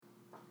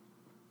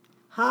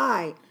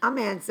Hi, I'm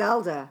Aunt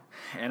Zelda.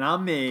 And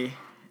I'm me.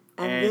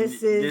 And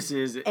this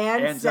is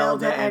Aunt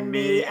Zelda and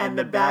me and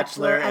the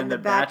Bachelor and the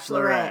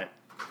Bachelorette.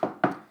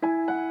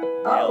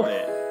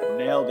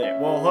 Nailed it.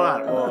 Well, hold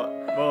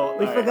on.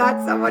 We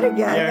forgot someone again,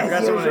 Yeah, we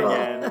forgot as someone usual.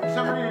 again.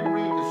 Somebody didn't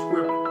read the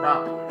script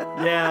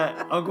properly.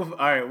 Yeah, Uncle. All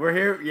right, we're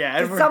here. Yeah,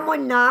 Did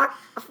someone knock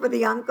for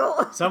the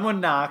uncle? Someone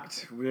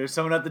knocked. There's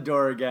someone at the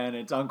door again.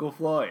 It's Uncle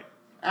Floyd.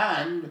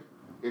 And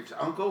it's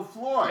Uncle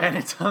Floyd. And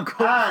it's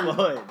Uncle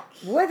Floyd.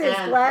 With his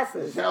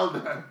glasses.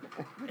 Zelda.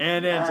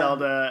 And Aunt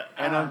Zelda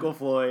and Uncle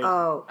Floyd.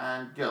 Oh.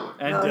 And Dylan.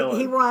 And No, Dylan.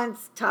 he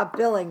wants top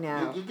billing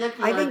now. You get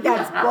the I think idea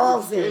that's how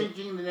it's ballsy.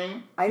 changing the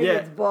name? I think Yeah.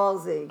 it's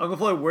ballsy. Uncle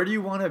Floyd, where do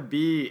you want to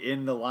be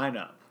in the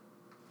lineup?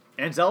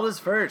 Aunt Zelda's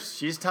first.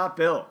 She's top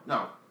bill.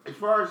 No. As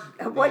far as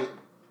What?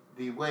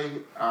 the way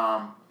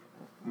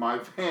my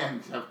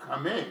fans have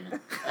come in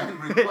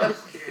and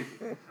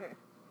requested,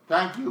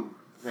 thank you,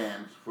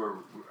 fans, for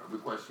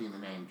requesting the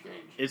name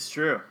change. It's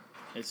true.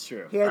 It's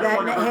true. Hear I that,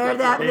 wonder about hear that.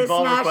 that, They've Miss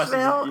all requested.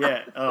 Nashville?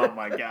 Yeah. Oh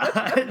my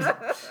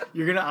God.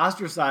 You're gonna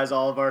ostracize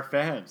all of our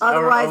fans. our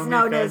Otherwise only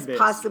known fan as base.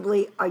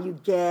 possibly, are you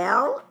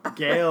Gail?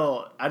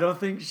 Gail. I don't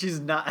think she's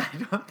not. I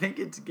don't think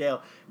it's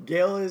Gail.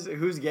 Gail is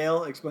who's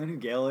Gail? Explain who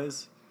Gail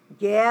is.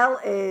 Gail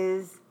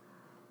is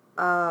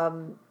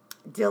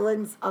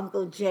Dylan's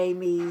Uncle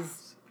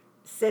Jamie's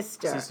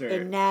sister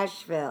in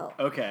Nashville.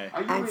 Okay.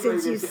 Are you And since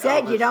related you to said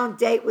you Elvis? don't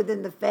date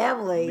within the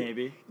family,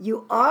 Maybe.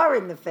 you are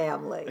in the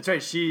family. That's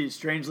right. She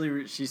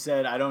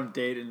said I don't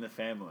date in the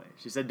family.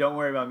 She said don't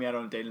worry about me. I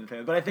don't date in the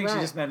family. But I think she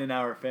Right. just meant in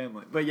our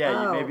family. But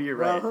yeah, Oh, maybe you're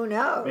well, right. who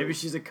knows? Maybe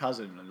she's a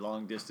cousin, a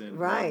long distance,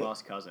 Right. long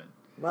lost cousin.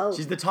 Well,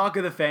 She's the talk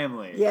of the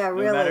family. Yeah, No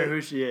matter really.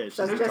 who she is.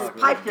 So she's the just talk of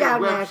the pipe Let's get a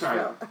down website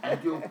Nashville.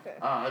 and do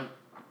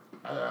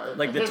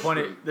like the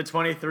history.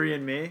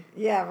 23andMe.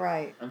 yeah,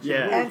 right. And see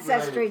Yeah. who's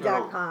related to who. If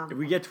Ancestry.com.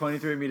 we get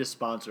 23andMe to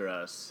sponsor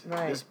us,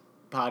 Right. this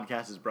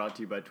podcast is brought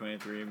to you by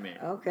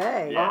 23andMe.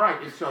 Okay. Yeah. All right,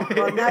 so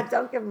Well, now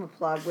don't give them a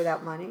plug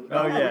without money.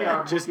 Oh, we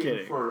yeah, are just looking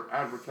kidding. for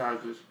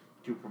advertisers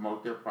to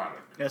promote their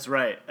product. That's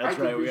right. That's I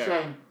could right. be We are.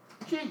 saying,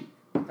 gee,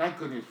 thank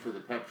goodness for the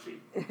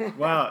Pepsi.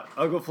 Wow,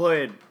 Uncle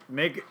Floyd,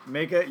 make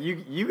a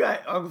you guys,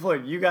 Uncle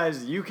Floyd, you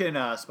guys, you can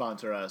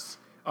sponsor us.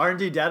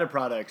 R&D Data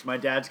Products, my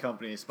dad's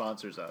company,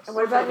 sponsors us. And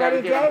what about I gotta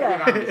Ready get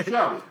Data? on the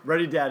show.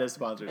 Ready Data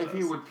sponsors us. If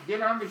he would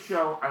get on the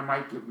show, I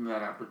might give him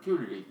that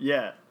opportunity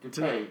Yeah. to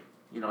pay,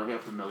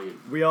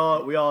 $500,000. We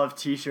all have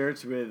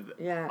T-shirts with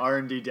Yeah.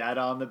 R&D Data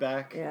on the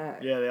back. Yeah,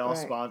 Yeah, they all right,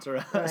 sponsor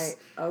us. Right.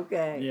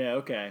 Okay. Yeah.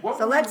 Okay. What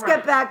So was let's the get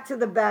right- back to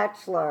The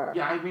Bachelor.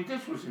 Yeah, I mean,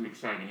 this was an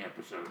exciting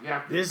episode.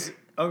 Yeah. This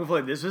Uncle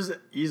Floyd, this was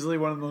easily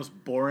one of the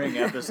most boring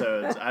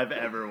episodes I've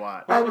ever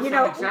watched. Well, there was You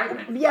some know,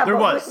 excitement. yeah, There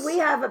but was. we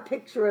have a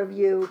picture of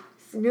you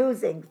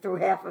snoozing through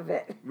half of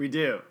it. We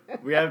do.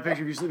 We have a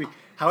picture of you sleeping. Too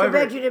However,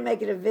 bad you didn't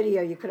make it a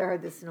video. You could have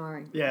heard the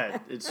snoring. yeah,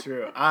 it's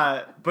true.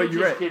 But But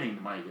you're just right.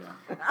 kidding, my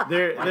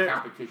There,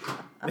 competition.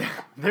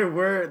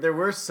 there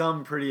were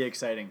some pretty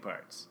exciting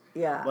parts.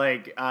 Yeah.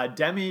 Like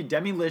Demi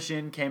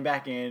Lishin came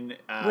back in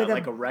With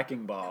like a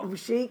wrecking ball.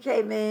 She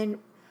came in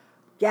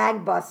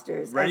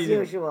gangbusters, Ready as to-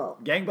 usual.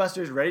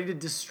 Gangbusters ready to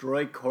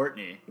destroy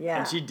Courtney. Yeah.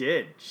 And she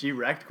did. She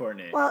wrecked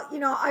Courtney. Well,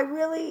 I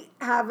really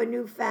have a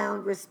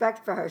newfound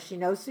respect for her. She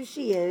knows who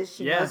she is.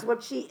 She Yeah. knows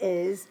what she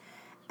is.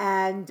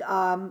 And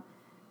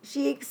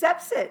she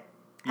accepts it.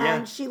 Yeah.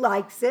 And she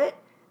likes it.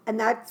 And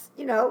that's,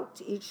 to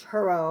each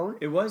her own.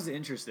 It was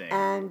interesting.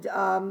 And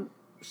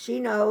she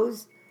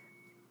knows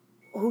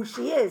who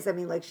she is. I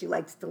mean, like, she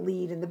likes to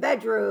lead in the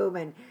bedroom.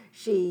 And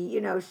she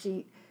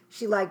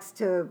likes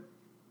to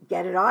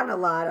get it on a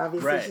lot,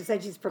 obviously. Right. She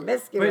said she's But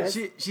promiscuous.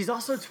 she's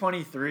also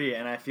 23,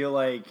 and I feel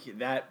like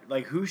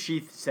who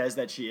she says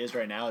that she is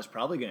right now is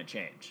probably going to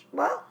change.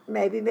 Well,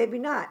 maybe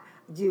not.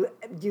 Can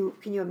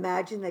you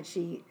imagine that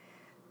she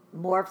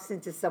morphs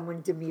into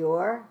someone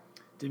demure?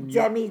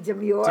 Demi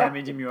Demure?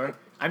 Demi Demure.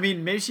 I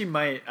mean, maybe she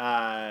might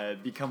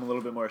become a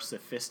little bit more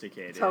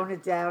sophisticated. Tone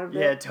it down a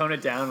bit? Yeah, tone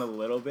it down a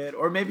little bit.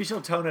 Or maybe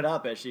she'll tone it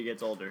up as she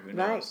gets older. Who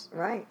knows?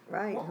 Right. Who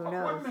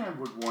knows? What man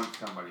would want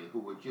somebody who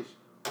would just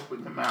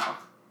open their mouth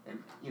and,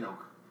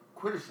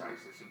 criticize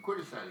this and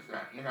criticize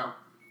that,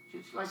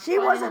 Just like She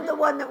wasn't the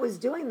one that was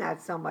doing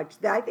that so much.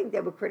 I think they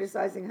were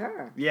criticizing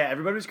her. Yeah,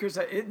 everybody was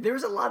criticizing. There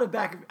was a lot of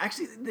back.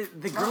 Actually,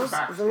 the girls.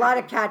 There's a lot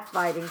of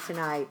catfighting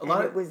tonight, and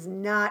lot it of- was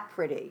not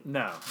pretty.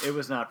 No, it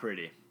was not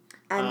pretty.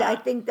 And I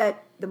think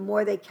that the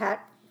more they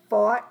cat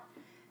fought,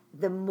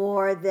 the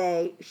more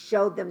they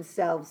showed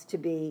themselves to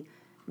be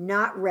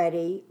not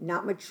ready,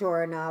 not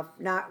mature enough,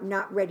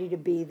 not ready to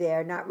be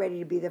there, not ready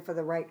to be there for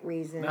the right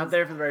reasons. Not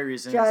there for the right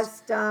reasons.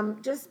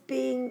 Just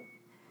being,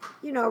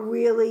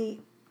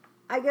 really,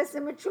 I guess,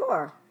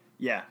 immature.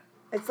 Yeah.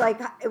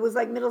 It was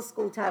like middle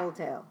school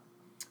tattletale.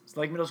 It's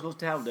like middle school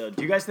tattletale.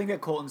 Do you guys think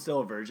that Colton's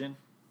still a virgin?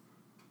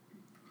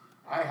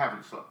 I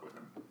haven't slept with him.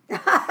 So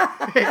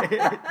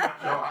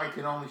I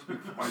can only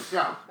speak for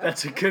myself.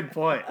 That's a good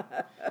point.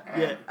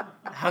 Yeah.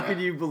 How could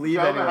you believe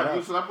Zelda, anyone have you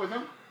else? slept with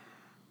him?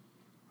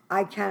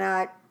 I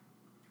cannot.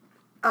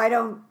 I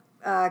don't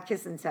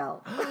Kiss and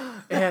Tell.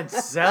 Aunt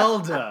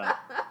Zelda.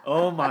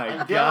 Oh my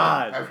And Dylan,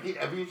 God.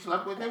 have you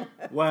slept with him?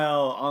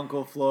 Well,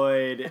 Uncle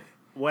Floyd,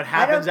 what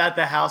happens at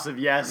the house of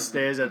yes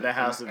stays at the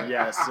house of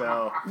yes.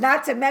 So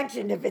Not to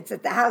mention if it's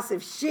at the house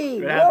of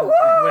she.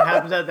 what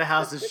happens at the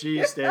house of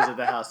she stays at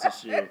the house of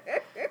she.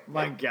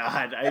 My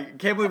God, I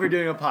can't believe we're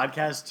doing a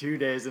podcast 2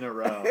 days in a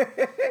row.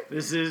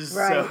 This is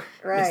Right.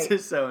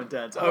 This is so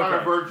intense. A lot of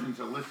Okay. virgins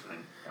are listening,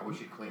 and we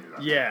should clean it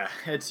up.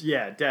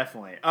 Yeah,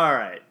 definitely. All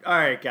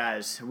right,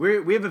 guys.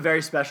 We have a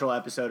very special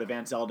episode of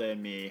Aunt Zelda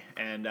and me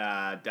and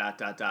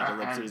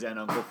ellipses and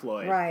Uncle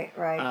Floyd.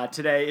 Right.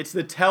 Today it's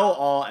the tell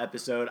all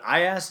episode.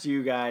 I asked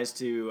you guys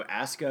to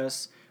ask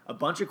us a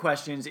bunch of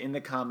questions in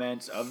the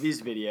comments of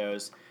these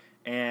videos,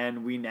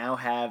 and we now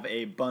have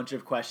a bunch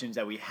of questions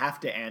that we have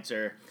to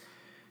answer,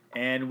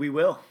 and we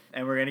will,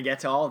 and we're gonna get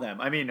to all of them.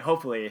 I mean,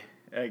 hopefully,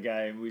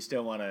 we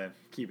still want to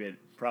keep it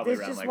probably There's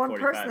around just like one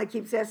 45. person that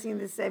keeps asking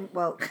the same.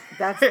 Well,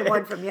 that's the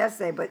one from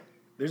yesterday, but.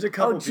 There's a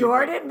couple. Oh,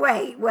 Jordan?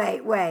 Wait.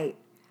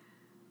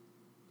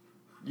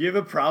 You have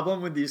a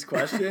problem with these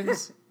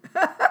questions?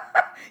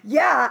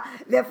 Yeah,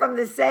 they're from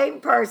the same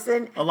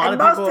person, A lot and of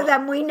most people- of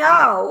them we A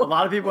know.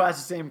 lot of people ask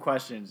the same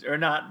questions, or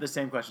not the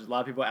same questions. A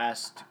lot of people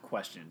asked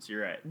questions.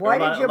 You're right. Why A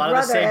lot- did your a lot of the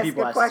brother same ask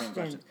people a ask the same question?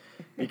 questions.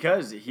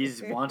 Because he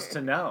wants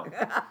to know.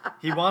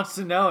 He wants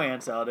to know,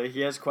 Aunt Zelda.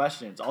 He has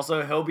questions.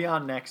 Also, he'll be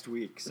on next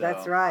week. So.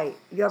 That's right.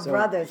 Your So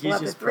brothers, he's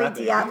love the just three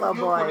prepping. Diatlo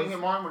You're putting boys.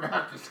 him on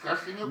without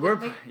discussing it We're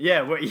with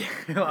me?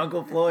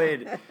 Uncle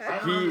Floyd. I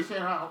don't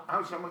understand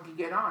how someone can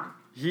get on.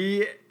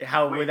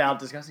 Without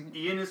discussing it.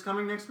 Ian is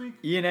coming next week?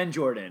 Ian and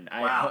Jordan.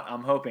 Wow.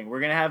 I'm hoping we're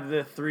gonna have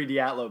the three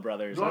Diatlo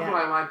brothers. Those Yeah. are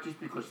I like just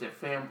because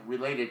they're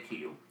related to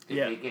you.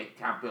 Yeah. They get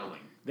top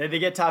billing. They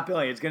get top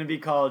billing. It's gonna be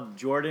called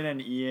Jordan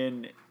and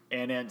Ian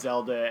and Aunt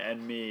Zelda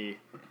and me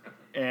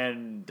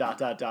and ...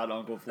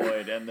 Uncle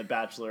Floyd and the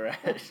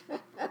Bachelorette.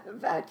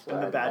 Bachelor.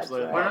 And the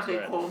Bachelor. Why don't they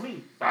Bachelorette. call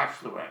me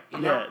Bachelorette? You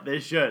know? Yeah, they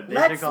should. They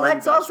should call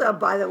Let's him also, Bachelorette.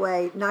 by the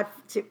way,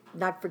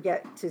 not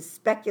forget to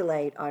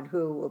speculate on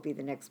who will be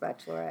the next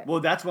Bachelorette. Well,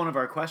 that's one of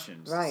our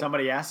questions. Right.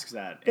 Somebody asks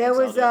that. There Aunt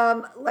was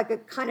Zelda. like a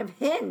kind of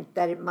hint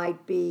that it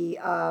might be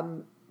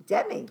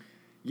Demi.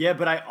 Yeah,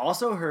 but I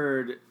also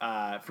heard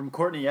from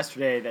Courtney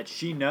yesterday that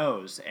she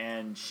knows,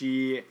 and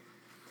she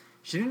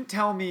didn't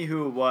tell me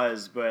who it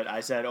was, but I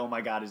said, "Oh my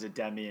God, is it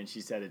Demi?" And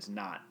she said it's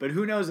not. But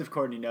who knows if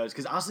Courtney knows?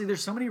 Because honestly,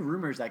 there's so many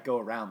rumors that go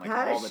around like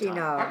How all does the she time.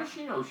 know? How does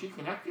she know? Is she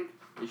connected?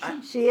 Is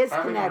She is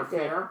having an connected.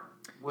 affair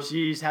with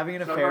She's having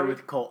an affair somebody?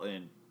 with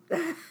Colton.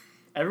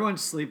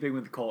 Everyone's sleeping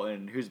with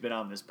Colton, who's been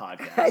on this And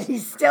podcast.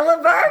 he's still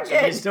a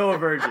virgin. He's still a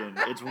virgin.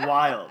 It's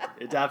wild.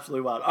 It's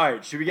absolutely wild. All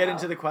right, should we get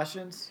into the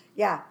questions?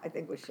 Yeah, I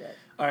think we should.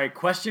 All right,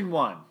 question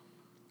 1.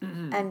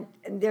 And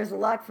there's a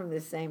lot from the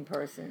same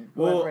person.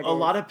 Well, whoever it a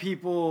lot is. of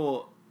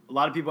people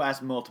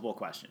ask multiple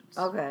questions.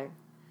 Okay.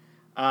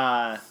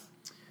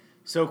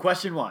 So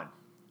question 1.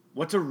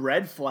 What's a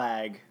red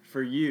flag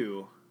for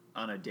you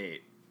on a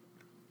date?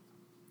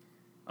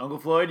 Uncle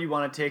Floyd, you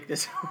want to take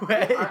this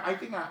away? I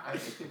think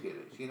it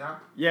is. You know,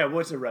 Yeah,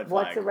 what's a red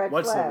flag? What's a red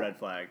What's flag? the red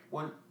flag?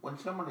 when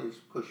someone is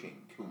pushing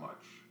too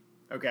much,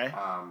 Okay.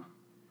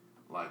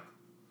 like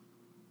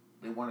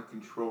they want to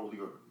control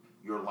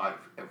your life,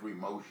 every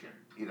motion,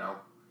 you know,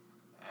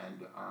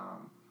 and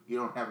you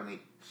don't have any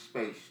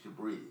space to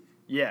breathe.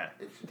 Yeah.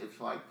 It's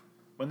like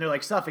When they're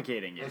like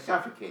suffocating you. they're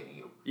suffocating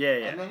you.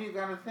 Yeah. And then you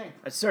got to think,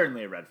 That's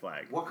certainly a red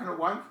flag. what kind of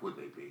wife would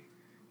they be?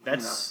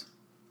 That's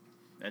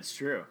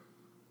true.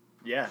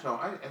 Yeah. So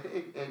I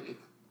think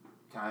it's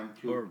time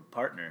to. Or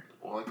partner.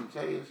 All I can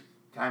say is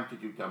time to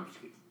do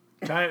dumpski.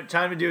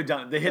 Time to do a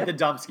dump. They hit the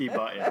dumpski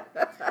button.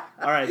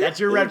 All right, that's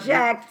your red.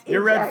 Eject,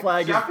 Your red eject.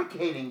 flag is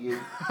Suffocating you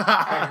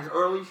at an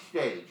early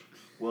stage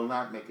will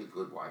not make a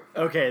good wife.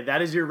 okay.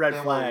 That is your red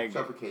Then flag.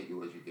 will suffocate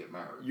you as you get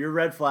married. Your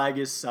red flag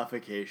is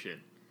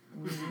suffocation.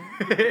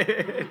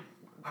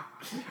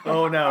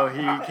 Oh no,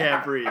 he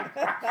can't breathe.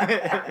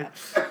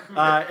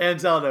 And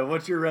Zelda,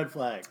 what's your red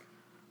flag?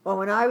 Well,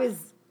 when I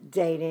was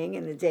dating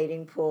in the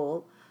dating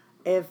pool,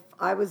 if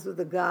I was with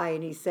a guy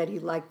and he said he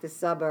liked the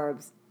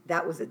suburbs,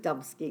 that was a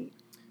dumpski.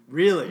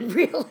 Really?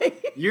 Really?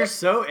 You're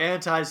so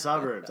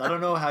anti-suburbs. I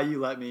don't know how you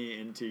let me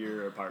into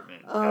your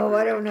apartment. Oh,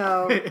 I don't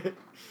know.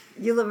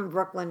 You live in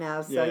Brooklyn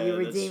now, so Yeah, you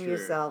that's redeem true.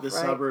 yourself, The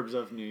right? suburbs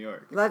of New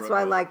York. That's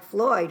why I Brooklyn. like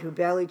Floyd, who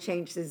barely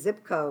changed his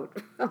zip code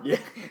Yeah.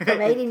 from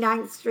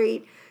 89th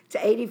Street to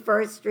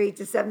 81st Street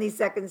to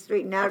 72nd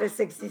Street, now to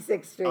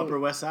 66th Street. Upper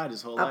West Side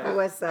his whole Upper life.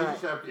 West I Side.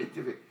 just have to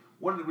interview.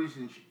 One of the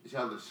reasons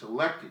Zelda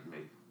selected me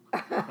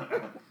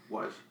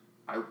was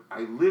I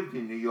lived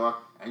in New York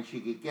and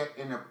she could get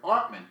an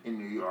apartment in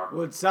New York.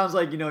 Well, it sounds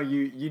like you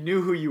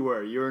knew who you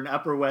were. You were an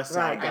Upper West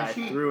Side Right. guy And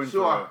she through and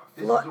saw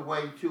through. this is a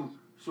way to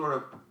sort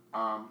of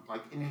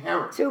like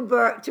inherit. Two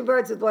birds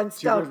with one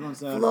stone. birds with one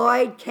stone.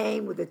 Floyd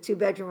came with a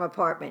 2-bedroom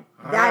apartment.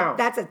 Wow.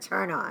 That's a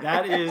turn on.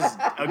 That is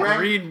a Rent-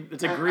 green.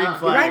 It's a and, green rent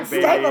flag, Rent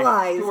baby.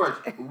 stabilized. George,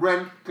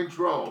 rent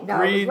control. No,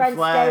 Green it was rent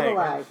flag.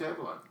 stabilized.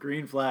 Stabilized.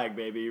 Green flag,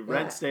 baby.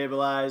 Rent Yeah.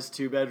 stabilized,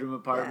 2-bedroom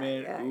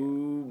apartment. Yeah.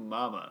 Ooh,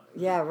 mama.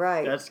 Yeah,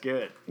 right. That's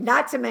good.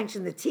 Not to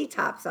mention the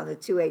T-tops on the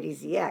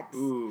 280ZX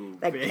Ooh,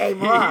 that baby.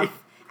 came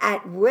off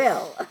at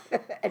will,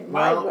 at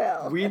my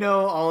will. we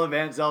know all of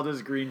Aunt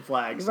Zelda's green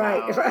flags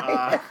Right,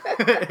 now.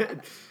 right.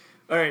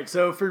 All right,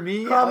 so for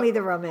me, Call me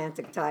the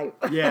romantic type.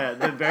 yeah,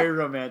 the very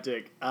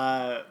romantic.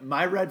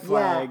 My red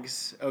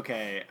flags.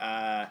 Okay.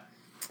 I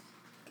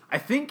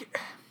think.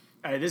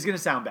 All right, this is gonna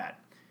sound bad.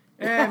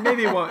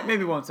 Maybe it won't.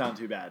 Maybe it won't sound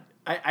too bad.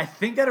 I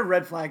think that a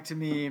red flag to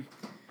me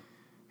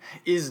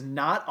is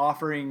not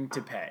offering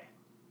to pay.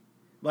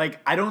 Like,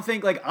 I don't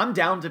think, like, I'm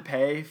down to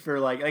pay for,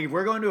 like if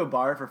we're going to a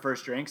bar for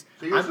first drinks.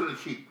 So you're sort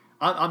of cheap.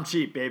 I'm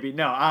cheap, baby.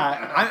 No,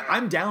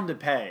 I'm down to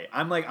pay.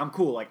 I'm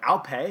cool. Like, I'll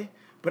pay,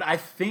 but I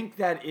think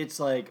that it's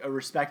like a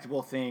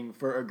respectable thing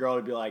for a girl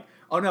to be like,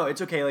 oh no,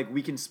 it's okay. Like,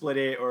 we can split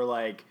it, or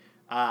like,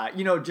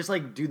 just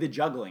like do the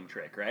juggling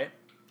trick, right?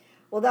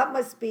 Well, that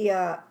must be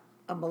a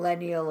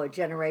millennial or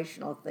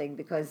generational thing,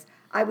 because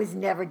I was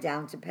never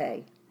down to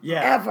pay.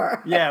 Yeah.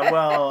 Ever. Yeah.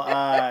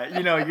 Well,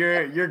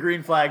 your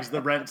green flag's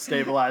the rent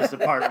stabilized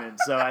apartment,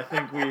 so I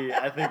think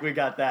we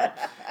got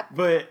that.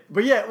 But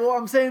yeah, well,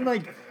 I'm saying,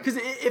 like, because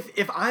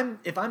if I'm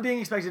being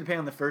expected to pay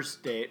on the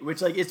first date,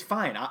 which, like, it's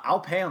fine, I'll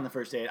pay on the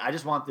first date. I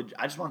just want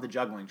the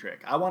juggling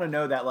trick. I want to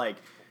know that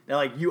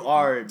you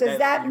are. Does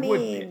that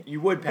mean you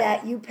would pay?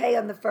 that you pay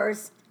on the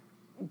first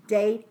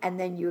date and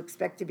then you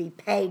expect to be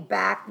paid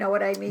back? Know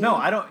what I mean? No,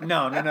 I don't.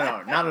 No, not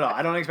at all.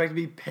 I don't expect to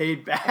be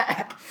paid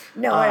back.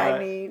 Know what I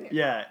mean?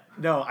 Yeah,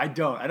 no, I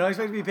don't. I don't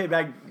expect to be paid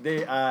back.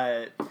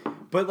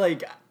 But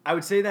like, I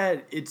would say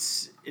that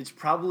it's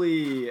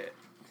probably,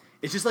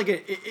 it's just like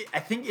I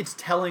think it's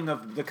telling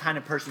of the kind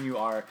of person you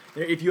are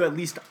if you at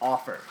least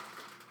offer.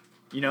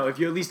 If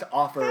you at least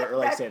offer or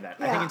like say that.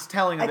 Yeah. I think it's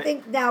telling of I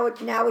think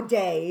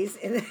nowadays,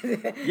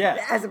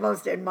 Yeah. as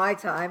opposed to in my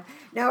time,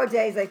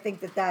 nowadays I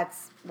think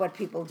that's what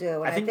people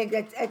do, and I think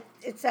that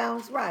it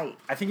sounds right.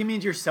 I think it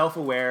means you're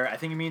self-aware. I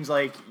think it means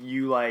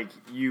you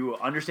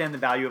understand the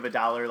value of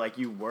 $1. Like,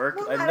 you work.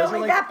 Well, and not those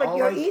only are, that, but all,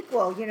 you're like,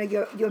 equal.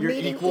 You're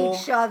meeting equal.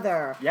 each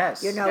other.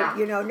 Yes. Yeah.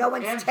 No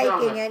one's Aunt taking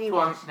Zelda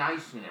anyone. talks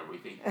nice and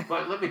everything,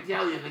 but let me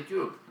tell you the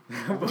truth.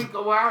 When we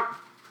go out,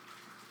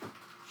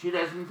 she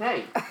doesn't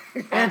pay.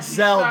 Aunt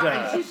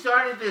Zelda. She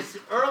started this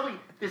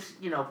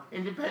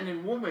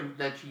independent woman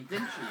that she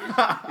thinks she is.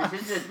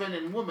 This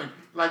independent woman,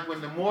 like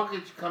when the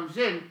mortgage comes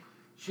in,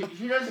 she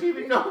doesn't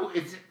even know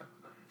it's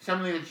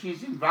something that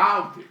she's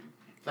involved in.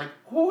 It's like,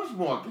 whose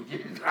mortgage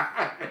is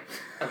that?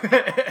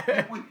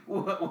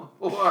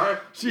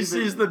 She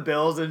sees the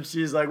bills and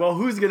she's like, well,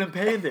 who's going to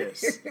pay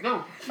this?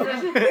 No, she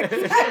doesn't.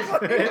 She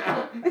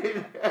says,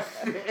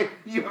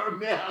 your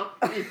mail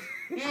is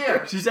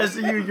here. She says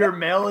to you, your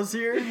mail is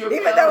here?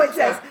 Even though it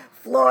says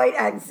Floyd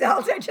and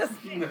Zelda, just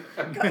You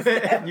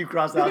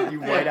cross out, you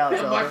white out.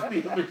 It must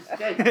be a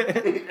mistake.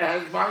 It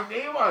has my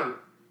name on it.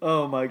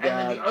 Oh my And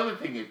then the God. other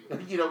thing is,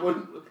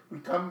 when we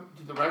come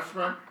to the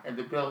restaurant and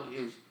the bill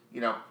is,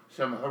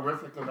 some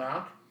horrific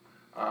amount,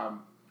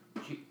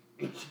 she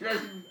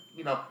doesn't,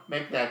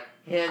 make that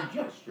hand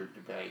gesture to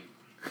pay.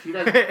 She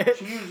doesn't.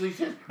 She usually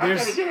says, "I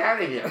gotta get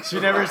out of here." She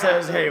never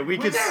says, "Hey, we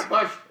could."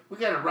 We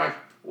gotta rush,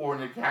 or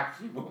in a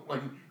taxi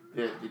when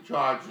the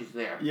charge is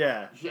there.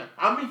 Yeah.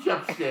 I'll meet you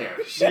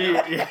upstairs.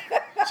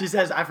 She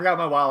says, "I forgot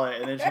my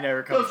wallet," and then she never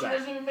No, comes she back.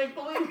 doesn't even make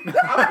believe.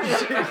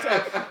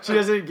 She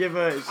doesn't give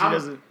a. She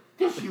doesn't.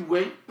 Does she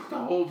wait to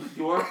hold the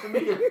door for me?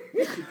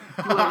 Does she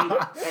do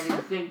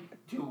anything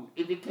to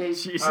indicate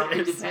She her says-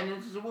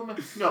 independence as a woman?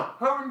 No,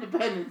 her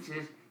independence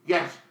is,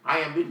 yes, I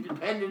am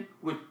independent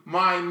with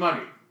my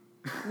money.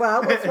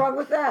 well, what's wrong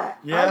with that?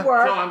 Yeah. I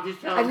work. So I'm just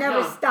telling I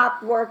never you.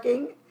 stopped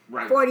working.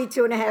 Right.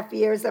 42 and a half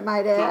years, I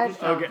might So I'm add. just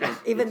telling Okay. you,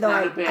 Even it's though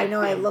not I- a bad I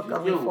know I thing look to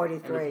only do.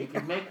 43. And if you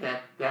can make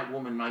that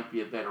woman might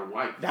be a better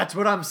wife. That's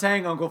what I'm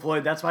saying, Uncle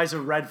Floyd. That's why it's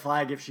a red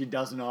flag if she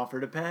doesn't offer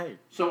to pay.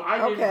 So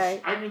I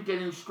Okay. didn't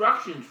get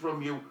instructions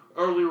from you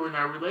earlier in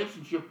our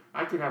relationship.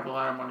 I could have a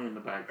lot of money in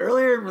the bank.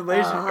 Earlier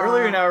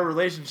in our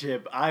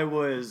relationship, I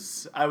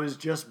was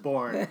just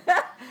born.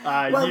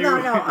 Well, you,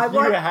 no.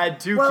 you had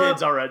two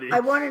kids already.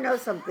 I want to know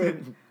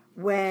something.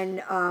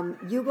 When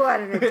you go out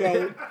on a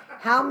date,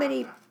 how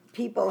many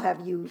people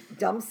have you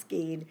dump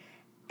skied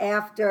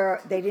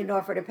after they didn't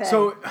offer to pay?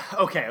 So,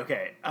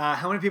 okay.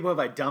 How many people have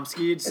I dump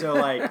skied? So,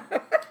 like,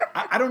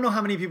 I don't know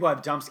how many people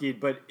I've dump skied,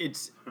 but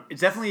it's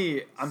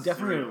definitely, I'm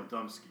definitely Serial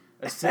dump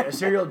skier. a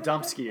serial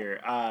dump skier.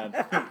 I'm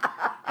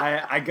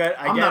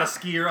not a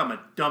skier. I'm a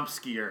dump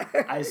skier.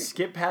 I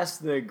skip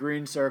past the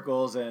green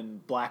circles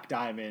and black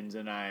diamonds,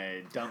 and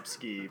I dump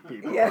ski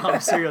people. Yeah. I'm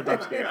a serial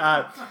dump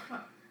skier.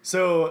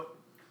 So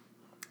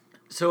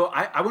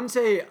I wouldn't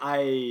say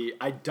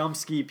I dump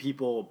ski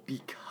people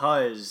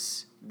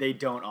because they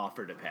don't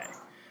offer to pay.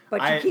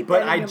 But you keep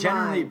that in your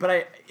generally, mind.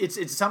 but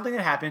it's something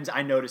that happens.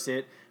 I notice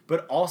it,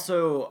 But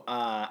also,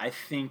 I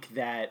think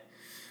that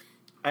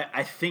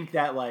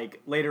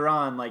like later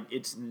on, like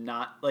it's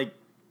not like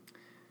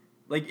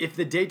if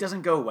the date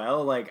doesn't go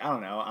well, like I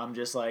don't know, I'm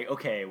just like,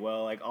 okay,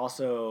 well, like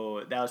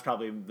also that was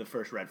probably the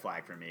first red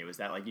flag for me was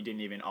that like you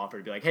didn't even offer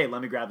to be like, hey,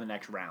 let me grab the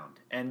next round,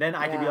 and then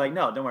I could be like,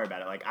 no, don't worry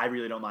about it, like I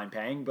really don't mind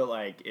paying, but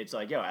like it's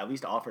like, yo, at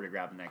least offer to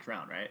grab the next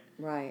round, right?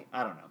 Right.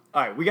 I don't know.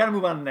 All right, we got to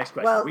move on to the next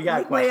question. Well, we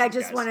got wait, I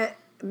questions, just guys. want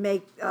to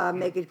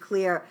make it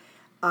clear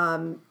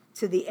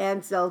to the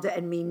Aunt Zelda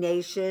and Me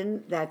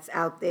Nation that's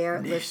out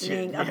there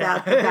listening yeah.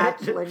 about the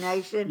Bachelor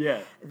Nation,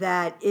 Yeah.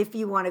 that if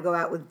you want to go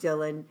out with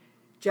Dylan,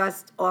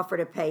 just offer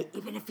to pay,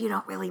 even if you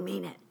don't really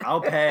mean it.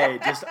 I'll pay.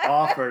 Just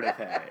offer to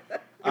pay.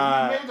 If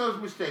you made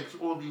those mistakes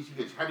all these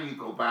years, how do you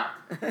go back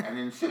and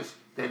insist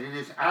that it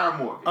is our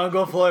mortgage?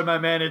 Uncle Floyd, my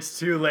man, it's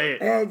too late.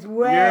 It's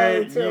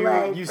way too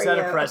late. You for set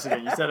a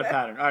precedent. You set a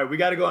pattern. All right, we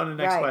got to go on to the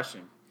next Right.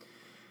 question.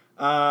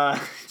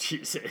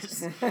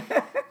 Jesus. All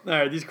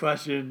right, these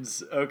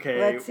questions. Okay.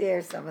 Let's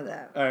hear some of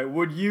that. All right,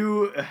 would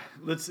you?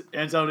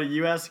 Antonio,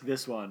 you ask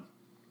this one.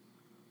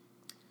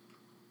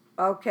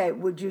 Okay,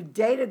 would you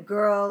date a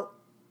girl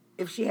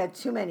if she had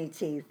too many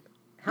teeth?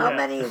 How Yeah.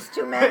 many is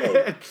too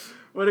many?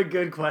 What a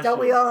good question. Don't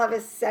we all have a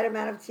set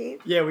amount of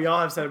teeth? Yeah, we all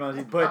have set amount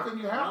of teeth, How but can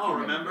you have Oh,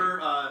 to? remember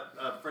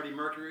Freddie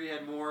Mercury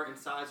had more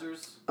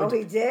incisors? Oh,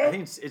 he I did?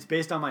 think it's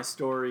based on my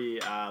story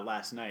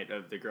last night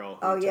of the girl. Who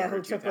Oh, took yeah, her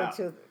who took tooth her out.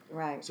 tooth?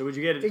 Right. So would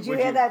you get it? Did you would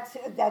hear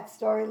that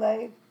story,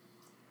 Lave?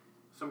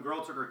 Some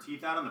girl took her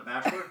teeth out on The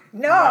Bachelor?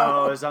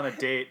 No, it was on a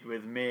date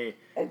with me.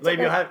 It's Lave,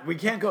 okay. we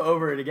can't go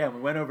over it again.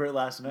 We went over it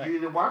last night. You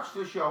either watch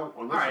the show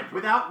or listen All right, to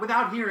it.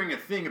 without hearing a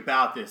thing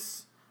about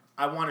this,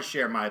 I want to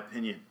share my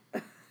opinion.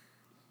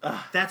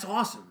 That's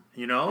awesome,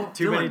 you know.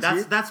 Too many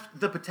teeth? That's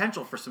the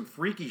potential for some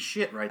freaky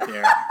shit right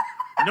there.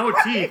 No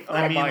teeth.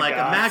 I Oh mean, my like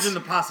gosh. imagine the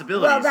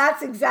possibilities. Well,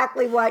 that's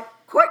exactly what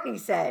Courtney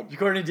said.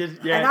 Courtney did,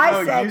 yeah. And I no,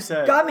 you said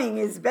said gumming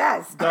is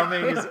best.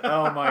 gumming is.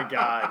 Oh my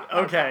god.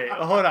 Okay,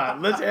 hold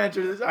on. Let's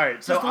answer this. All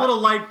right, so just a little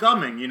light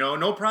gumming, you know,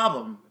 no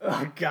problem.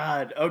 Oh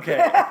God. Okay.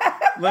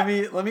 let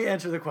me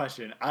answer the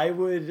question.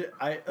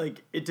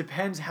 It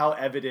depends how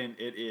evident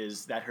it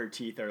is that her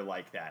teeth are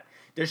like that.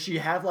 Does she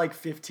have like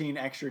 15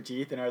 extra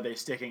teeth and are they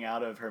sticking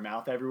out of her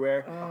mouth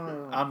everywhere?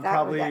 I'm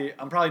probably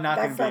not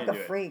going to That's be like into a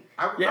it. freak.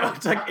 Yeah,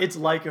 it's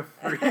like a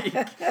freak.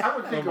 I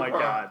would think Oh my of,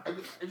 God.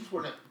 I just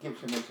want to give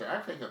some insight.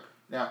 I think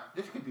now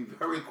this could be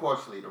very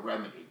costly to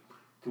remedy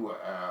to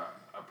a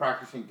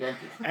practicing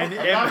dentist. And-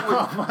 that would-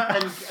 oh my-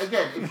 and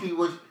again, if she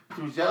was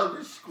through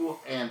Zelda's school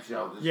and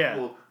Zelda's Yeah.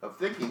 school of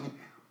thinking,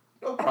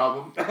 no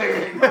problem. No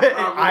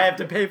I have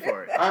to pay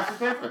for it. I have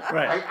to pay for it.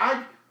 Right.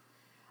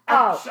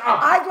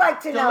 I'd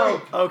like to know,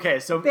 Delete. Okay,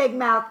 so Big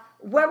Mouth,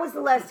 when was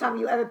the last time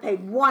you ever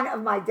paid one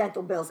of my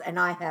dental bills? And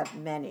I have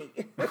many.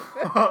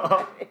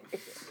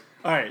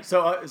 all right,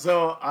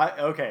 so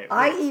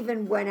I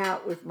even went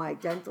out with my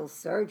dental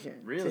surgeon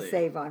Really? to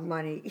save on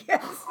money.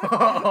 Yes.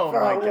 Oh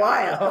for my a God.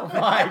 while. Oh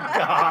my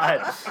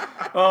god.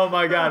 Oh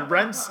my god.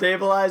 Rent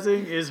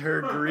stabilizing is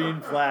her green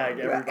flag,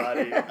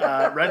 everybody.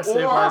 Rent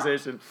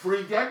stabilization.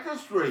 Free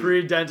dentistry.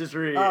 Free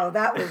dentistry. Oh,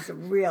 that was a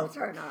real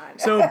turn on.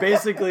 So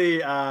basically,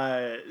 so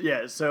the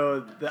So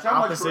much for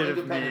opposite of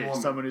me, independent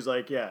woman. someone who's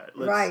like, yeah,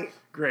 let's, Right.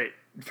 great.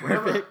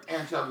 Whenever Perfect.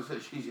 Aunt Zelda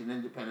says she's an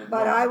independent But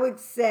woman. I would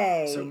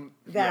say So,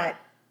 that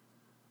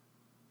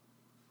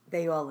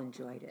they all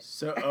enjoyed it.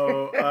 So,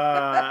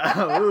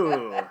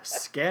 ooh,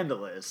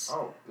 scandalous.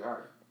 Oh, God.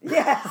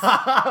 Yes.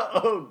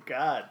 Oh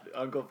God,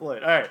 Uncle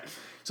Floyd. All right,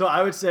 so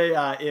I would say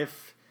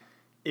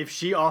if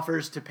she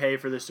offers to pay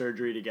for the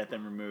surgery to get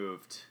them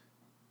removed,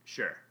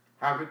 sure,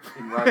 Have it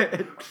in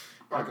writing,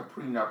 like a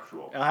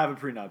prenuptial. I'll have a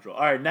prenuptial.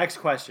 All right, next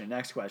question.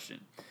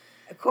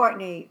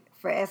 Courtney,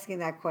 for asking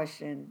that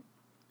question,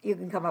 you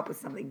can come up with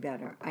something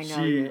better. I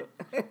know you.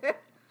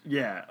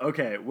 Yeah.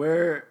 Okay.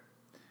 Where?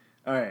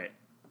 All right.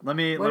 Let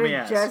me What did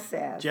ask. Jess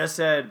ask? Jess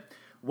said,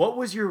 "What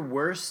was your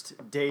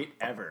worst date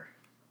ever?"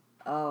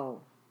 Oh.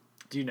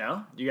 Do you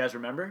know? Do you guys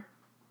remember?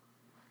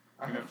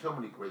 I have so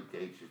many great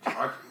dates, it's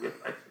hard to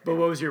realize. But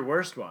what was your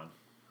worst one?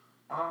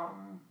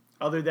 Um,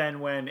 Other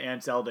than when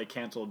Aunt Zelda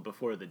canceled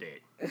before the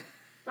date.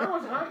 I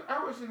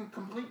was in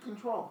complete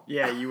control.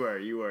 Yeah, you were.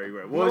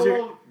 What The was your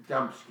old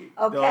Dumpsky.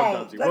 the old Okay,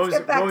 Dubsy. let's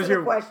get back to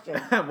the question.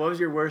 What was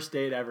your worst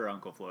date ever,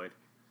 Uncle Floyd?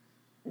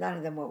 None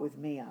of them were with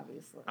me,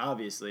 obviously.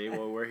 Obviously.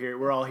 Well, we're here.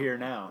 We're all here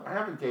now. I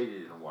haven't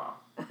dated in a while.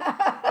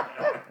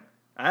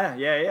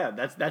 Yeah.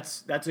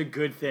 That's a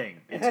good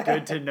thing. It's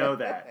good to know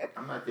that.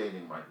 I'm not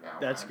dating right now.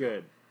 That's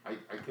good. I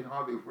can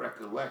hardly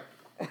recollect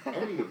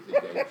any of the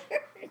dates.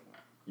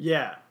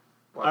 Yeah.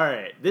 But All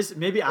right. This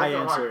maybe I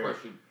That's a hard answer.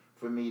 question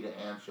for me to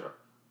answer.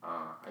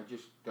 I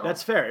just don't.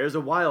 That's fair. It was a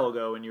while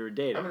ago when you were I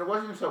dating. mean, it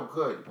wasn't so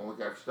good when we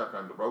got stuck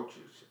on the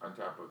roaches on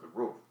top of the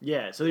roof.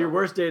 Yeah. So your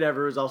worst date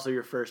ever was also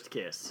your first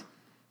kiss.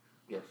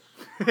 Yes.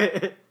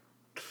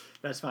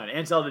 That's fine.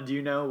 Aunt Zelda, do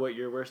you know what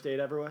your worst date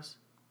ever was?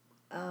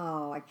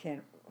 Oh, I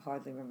can't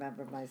hardly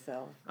remember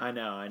myself. I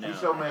know. She's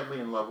so madly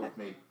in love with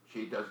me,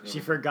 she doesn't She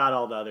even... forgot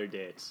all the other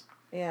dates.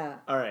 Yeah.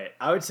 All right.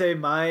 I would say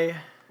my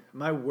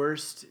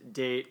worst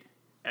date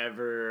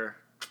ever.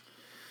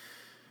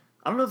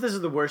 I don't know if this is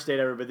the worst date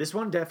ever, but this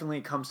one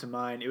definitely comes to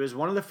mind. It was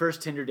one of the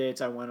first Tinder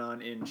dates I went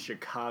on in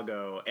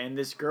Chicago, and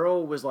this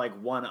girl was like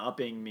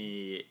one-upping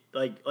me,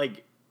 like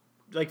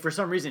for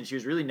some reason she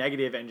was really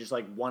negative and just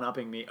like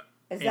one-upping me.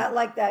 Is that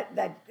like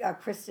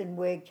that Kristen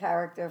Wiig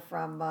character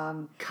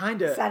from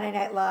Kind of Saturday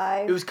Night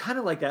Live? It was kind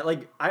of like that.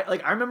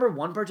 I remember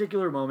one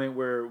particular moment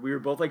where we were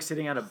both like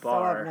sitting at a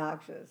bar. So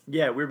obnoxious.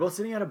 Yeah, we were both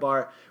sitting at a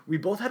bar. We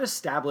both had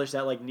established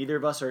that like neither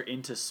of us are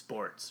into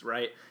sports,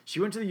 right? She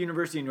went to the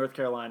University of North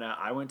Carolina.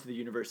 I went to the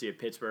University of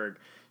Pittsburgh.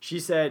 She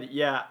said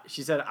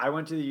I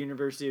went to the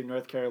University of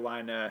North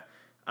Carolina.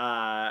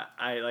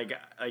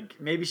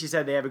 Maybe she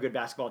said they have a good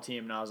basketball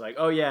team, and I was like,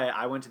 oh yeah,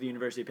 I went to the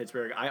University of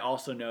Pittsburgh. I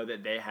also know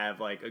that they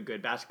have like a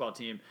good basketball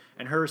team.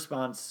 And her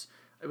response,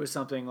 it was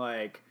something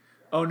like,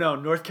 oh no,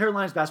 North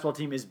Carolina's basketball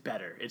team is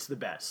better. It's the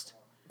best.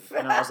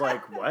 And I was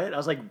like, what? I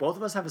was like, both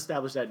of us have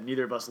established that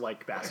neither of us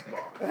like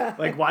basketball.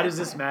 Like, why does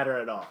this matter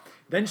at all?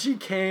 Then she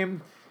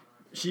came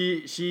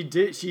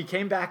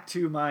back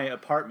to my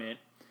apartment,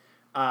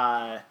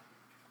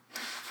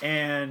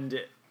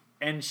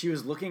 and she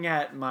was looking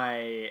at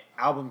my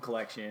album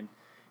collection,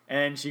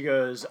 and she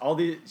goes,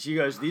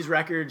 these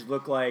records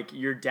look like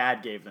your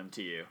dad gave them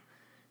to you.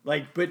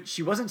 Like, but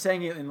she wasn't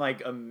saying it in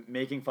like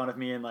making fun of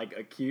me in like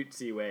a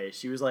cutesy way.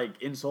 She was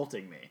like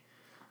insulting me.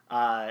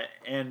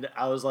 And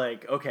I was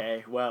like,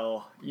 okay,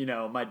 well,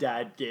 my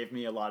dad gave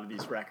me a lot of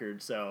these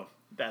records, so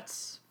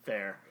that's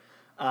fair.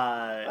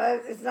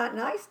 It's not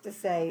nice to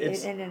say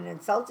in an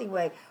insulting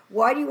way.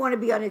 Why do you want to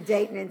be on a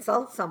date and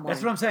insult someone?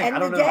 That's what I'm saying. End I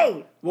don't the know.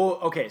 date. Well,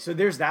 okay, so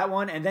there's that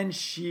one, and then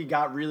she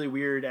got really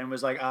weird and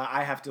was like,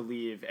 I have to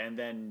leave, and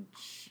then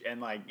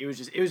it was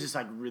just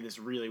like this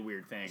really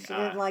weird thing. She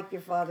didn't like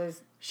your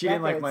father's. She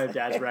didn't like my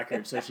dad's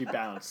record, so she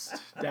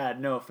bounced. Dad,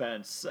 no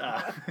offense,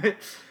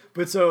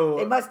 but so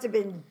it must have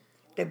been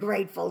the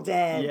Grateful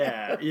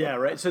Dead. Yeah,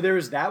 right. So there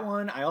was that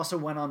one. I also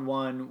went on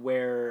one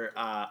where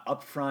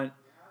up front.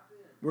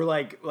 We're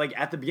like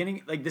at the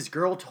beginning, like this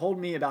girl told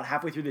me about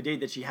halfway through the date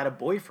that she had a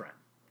boyfriend.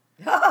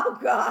 Oh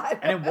God!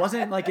 And it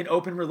wasn't like an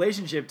open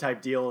relationship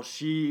type deal.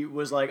 She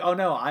was like, "Oh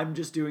no, I'm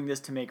just doing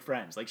this to make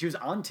friends." Like she was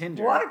on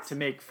Tinder to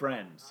make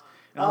friends.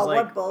 And I was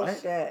like, what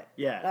bullshit! What?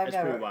 Yeah, that's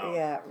pretty wild.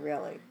 Yeah,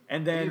 really.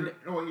 And then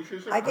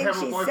I think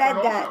she said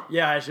that. Also.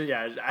 Yeah, I should.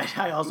 Yeah,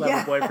 I also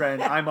have a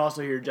boyfriend. I'm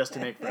also here just to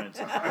make friends.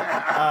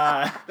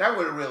 That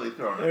would have really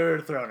thrown her. It would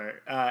have thrown her.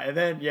 And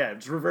then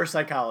it's reverse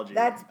psychology.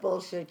 That's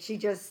bullshit. She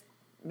just.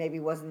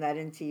 Maybe wasn't that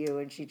into you,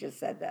 and she just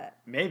said that.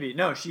 Maybe.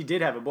 No, she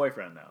did have a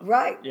boyfriend, though.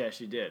 Right. Yeah,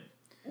 she did.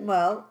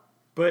 Well.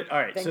 But, all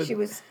right. Then she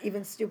was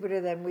even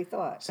stupider than we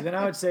thought. So then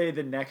I would say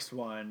the next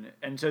one,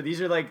 and so these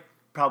are like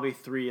probably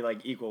three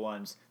like equal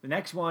ones. The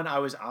next one, I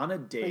was on a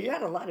date. Well, you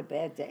had a lot of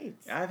bad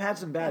dates. I've had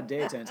some bad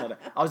dates, Anselda.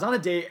 I was on a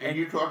date, and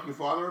you talk to your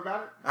father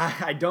about it?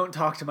 I don't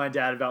talk to my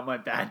dad about my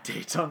bad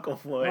dates, Uncle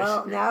Floyd.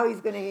 Well, now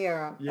he's going to hear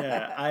them.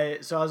 Yeah.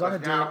 So I was on a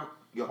date.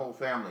 Your whole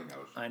family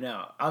knows. I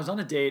know. I was on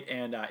a date,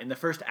 and in the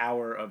first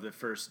hour of the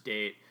first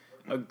date,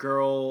 a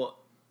girl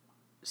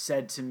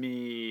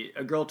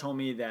told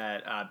me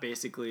that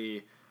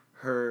basically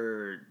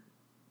her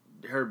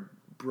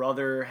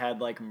brother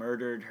had like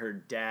murdered her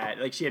dad.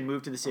 Like she had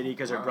moved to the city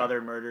because her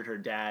brother murdered her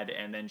dad,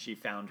 and then she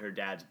found her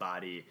dad's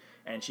body,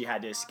 and she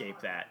had to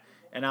escape that.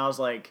 And I was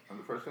like, on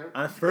the first date?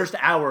 On the first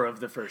hour of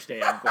the first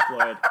date, Uncle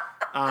Floyd.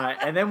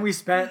 And then we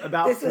spent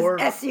about this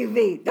was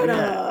SUV.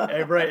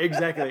 Yeah, right,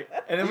 exactly.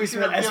 And then we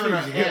spent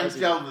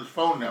Zelda's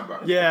phone number.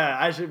 Yeah,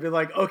 I should be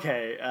like,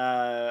 okay,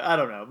 I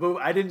don't know,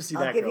 but I didn't see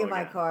that. I'll give you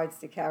my cards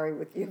to carry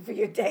with you for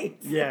your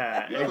dates.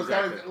 Yeah,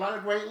 exactly. Got a lot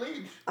of great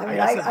leads. I mean,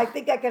 I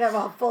think I could have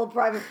a full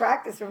private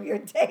practice from your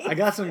dates. I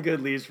got some good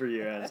leads for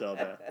you,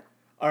 Anselda.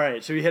 All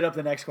right, should we hit up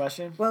the next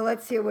question? Well,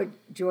 let's hear what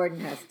Jordan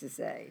has to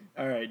say.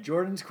 All right,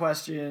 Jordan's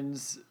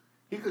questions.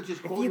 He could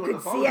just call if you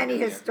could see any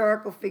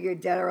historical figure,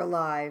 dead or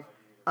alive,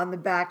 on The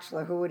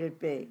Bachelor, who would it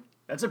be?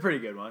 That's a pretty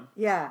good one.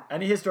 Yeah.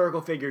 Any historical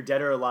figure,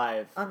 dead or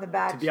alive, on The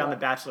Bachelor. To be on The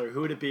Bachelor,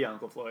 who would it be,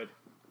 Uncle Floyd?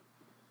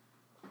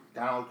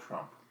 Donald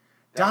Trump.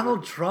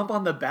 Donald Trump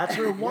on The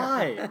Bachelor?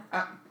 Why?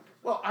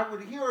 Well, I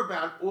would hear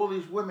about all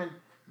these women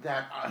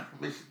that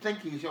think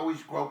he's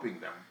always groping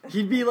them.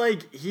 He'd be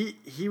like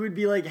he would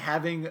be like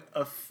having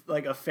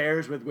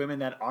affairs with women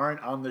that aren't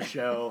on the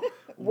show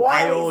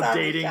while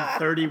dating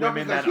 30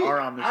 women that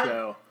are on the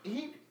show.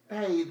 He'd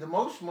pay the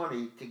most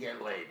money to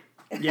get laid.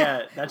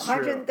 Yeah, that's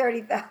true.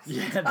 $130,000.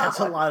 Yeah, that's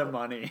a lot of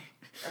money.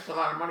 That's a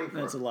lot of money.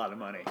 That's a lot of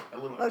money.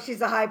 Oh,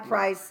 she's a high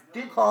price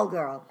call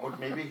girl. Or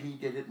maybe he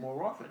did it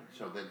more often,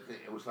 so that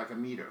it was like a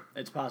meter.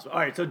 It's possible. All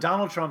right, so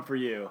Donald Trump for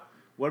you.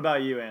 What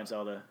about you,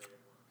 Anselda?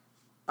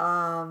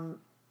 Oh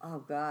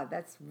God,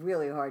 that's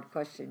really a hard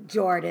question.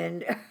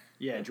 Jordan.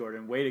 Yeah,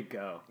 Jordan, way to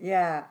go.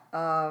 Yeah,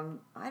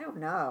 I don't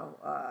know.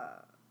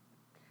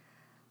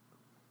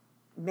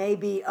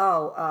 Maybe,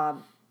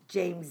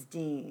 James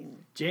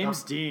Dean.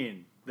 James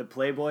Dean, the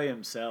Playboy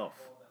himself.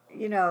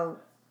 Yeah.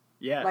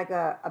 Like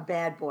a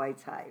bad boy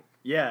type.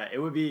 Yeah, it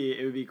would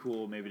be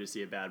cool maybe to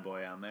see a bad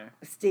boy on there.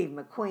 Steve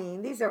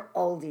McQueen. These are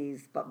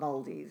oldies but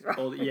moldies,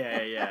 right?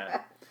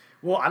 Yeah.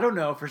 Well, I don't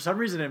know. For some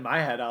reason in my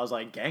head, I was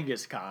like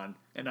Genghis Khan,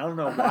 and I don't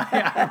know why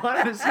I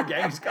wanted to see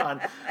Genghis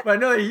Khan. But I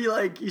know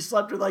he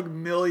slept with like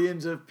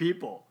millions of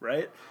people,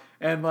 right?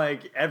 And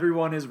like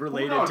everyone is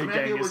related to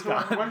Genghis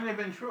Khan. It wasn't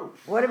even true.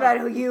 What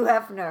about Hugh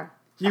Hefner?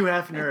 Hugh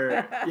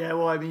Hefner, yeah.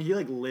 Well, I mean, he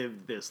like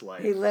lived this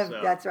life. He lived. so.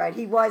 That's right.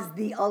 He was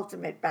the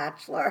ultimate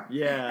bachelor.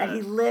 Yeah. And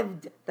he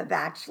lived the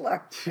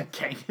Bachelor.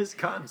 Genghis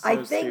Khan's I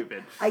so think.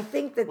 stupid. I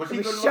think that Was the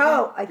he good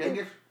show. looking,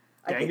 Genghis?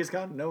 Genghis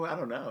Khan? No, I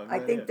don't know. I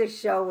think the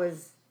show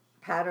was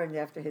patterned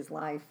after his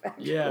life.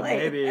 Actually. Yeah,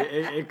 maybe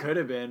it could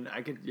have been.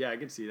 I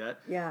could see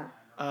that. Yeah.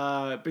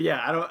 But yeah,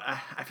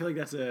 I feel like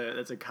that's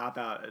a cop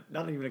out.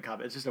 Not even a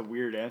cop. It's just a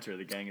weird answer.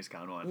 The Genghis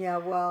Khan one. Yeah.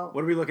 Well.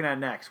 What are we looking at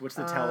next? What's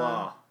the tell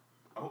all?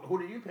 Who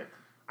did you pick?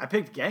 I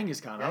picked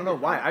Genghis Khan. I don't know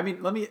why. I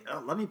mean, let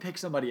me pick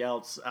somebody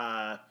else.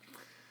 I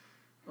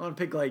want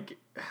to pick like,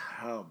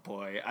 oh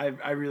boy,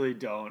 I really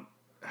don't.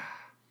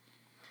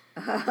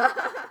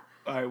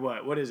 All right,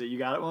 what is it? You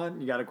got one?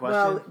 You got a question?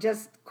 Well,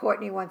 just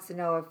Courtney wants to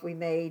know if we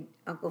made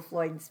Uncle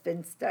Floyd and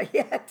Spinster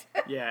yet.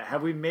 Yeah,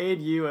 have we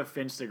made you a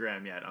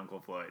Finstagram yet, Uncle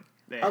Floyd?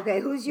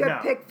 Okay, who's your No,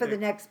 pick for the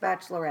next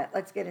Bachelorette?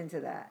 Let's get into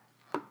that.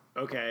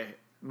 Okay,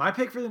 my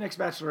pick for the next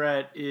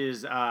Bachelorette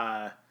is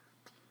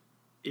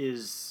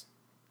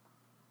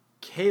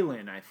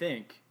Kaylin, I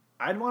think.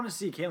 I'd want to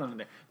see Kaylin in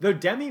there. Though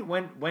Demi,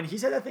 when he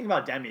said that thing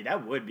about Demi,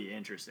 that would be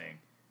interesting.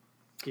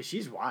 Because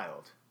she's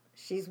wild.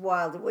 She's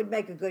wild. It would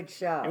make a good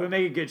show. It would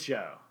make a good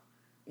show.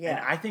 Yeah.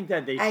 And I think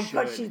that they and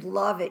should. she'd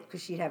love it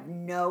because she'd have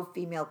no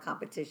female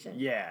competition.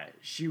 Yeah,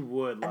 she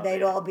would love And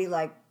they'd it. all be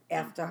like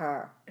after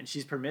her. And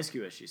she's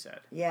promiscuous, she said.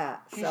 Yeah.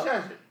 She so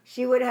says it.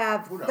 she would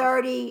have Who knows?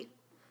 30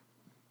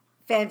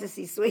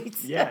 fantasy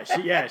suites.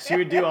 Yeah, she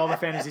would do all the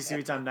fantasy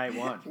suites on night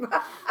one.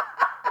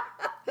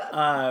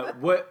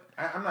 What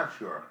I'm not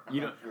sure. I'm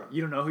you not don't sure.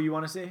 you don't know who you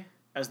want to see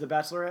as the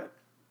Bachelorette?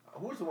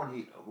 Who was the one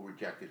who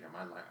rejected him?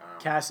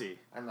 Cassie.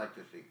 I'd like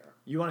to see her.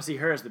 You want to see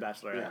her as the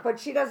Bachelorette? Yeah. But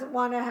she doesn't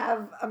want to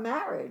have a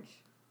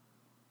marriage.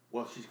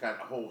 Well, she's got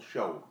a whole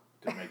show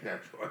to make that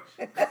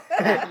choice.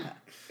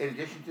 In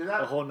addition to A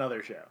that, whole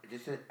nother show.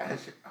 just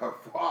as her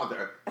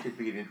father should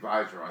be an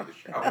advisor on the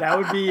show. That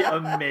would be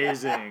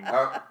amazing.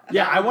 Yeah,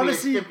 that I would wanna be a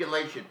see-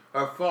 stipulation.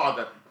 Her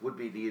father would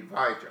be the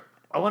advisor.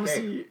 I want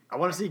to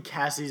Okay. see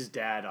Cassie's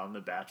dad on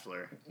The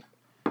Bachelor.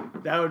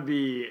 That would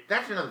be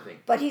That's another thing.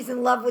 But he's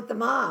in love with the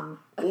mom.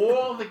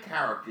 All the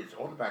characters,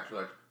 all the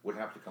bachelorettes, would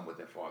have to come with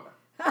their father.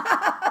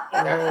 oh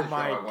the show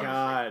my I wanna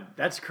god,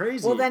 that's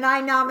crazy. Well, then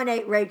I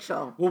nominate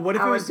Rachel. Well, what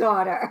if it our was-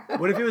 daughter?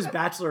 What if it was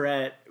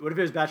Bachelorette? What if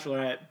it was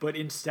Bachelorette, but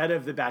instead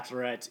of the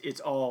Bachelorettes, it's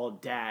all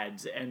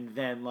dads, and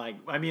then there's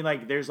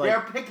like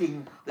They're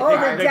picking the Oh,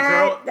 guy. the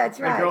dad. girl, that's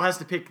right. The girl has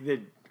to pick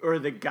the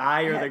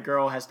guy or the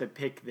girl has to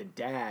pick the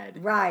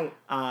dad. Right.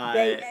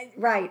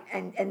 Right,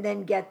 and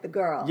then get the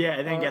girl. Yeah,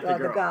 and then get the or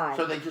girl. the guy.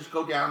 So they just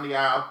go down the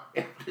aisle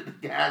after the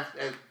dad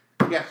says,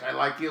 "Yes, I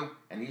like you,"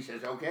 and he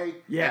says, "Okay."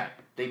 Yeah. And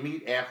they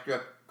meet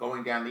after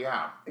going down the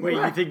aisle. Wait,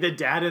 you think the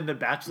dad and the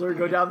Bachelor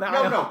go down the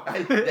aisle? No,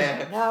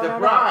 the no.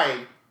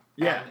 bride.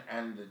 Yeah.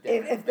 And the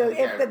dad. if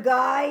the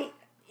guy,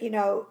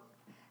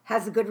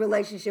 has a good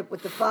relationship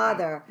with the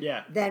father,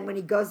 Yeah. then when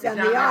he goes down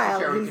not the aisle,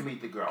 necessary to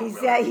meet the girl, he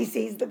really. he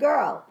sees the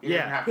girl. He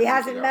doesn't Yeah. have to He meet the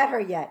hasn't girl. met her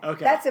yet.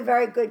 Okay. That's a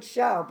very good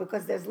show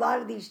because there's a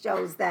lot of these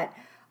shows that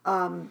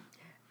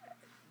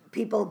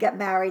people get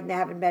married and they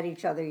haven't met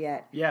each other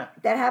yet. Yeah.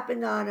 That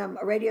happened on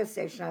a radio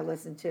station I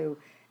listened to.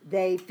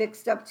 They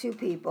fixed up two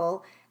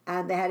people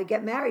and they had to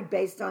get married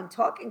based on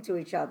talking to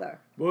each other.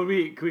 What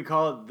could we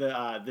call it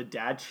the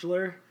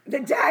Dadschler The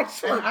dad And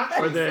show.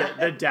 actually, or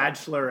the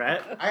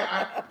Dadschlerette?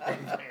 I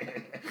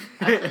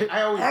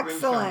always bring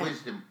some Excellent.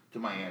 wisdom to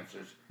my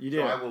answers. You do.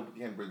 So I will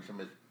again bring some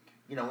wisdom.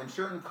 In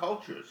certain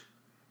cultures,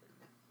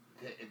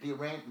 the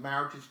arranged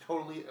marriage is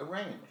totally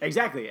arranged.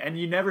 Exactly, and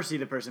you never see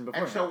the person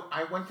before. And so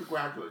I went to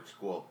graduate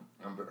school.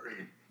 I'm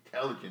very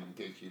intelligent, in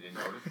case you didn't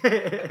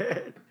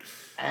notice.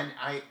 And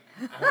I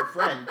had a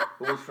friend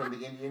who was from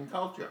the Indian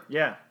culture.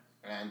 Yeah.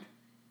 And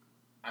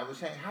I was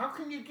saying, how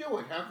can you do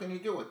it? How can you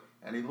do it?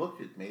 And he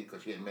looked at me,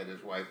 because he had met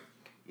his wife,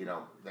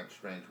 that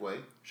strange way.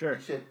 Sure.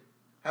 He said,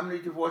 how many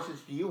divorces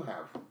do you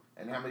have?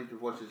 And how many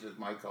divorces is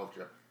my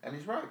culture? And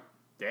he's right.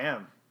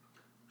 Damn.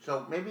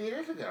 So maybe it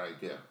is a good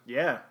idea.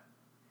 Yeah.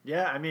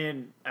 Yeah, I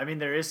mean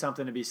there is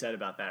something to be said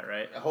about that,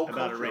 right? A whole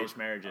About culture. arranged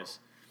marriages.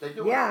 They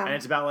do Yeah. And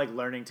it's about like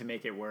learning to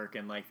make it work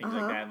and like things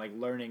like Uh-huh. that and like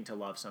learning to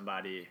love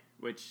somebody,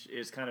 which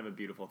is kind of a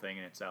beautiful thing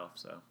in itself.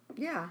 So,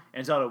 Yeah.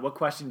 and Zelda, what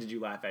question did you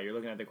laugh at? You're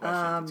looking at the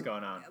question. What's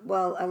going on?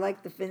 Well, I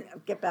like the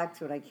get back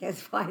to it. I can't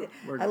find it.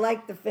 We're- I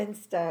like the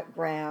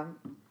Finstagram.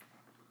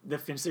 The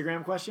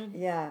Finstagram question?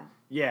 Yeah.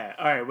 Yeah.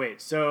 All right.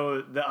 Wait.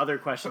 So the other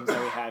questions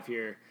that we have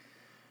here.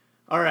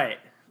 All right.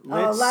 A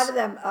lot of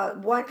them.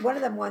 One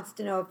of them wants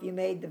to know if you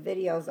made the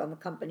videos on the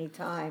company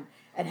time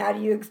and how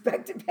do you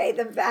expect to pay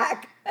them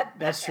back.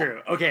 That's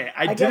true. Okay.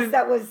 I I guess didn't.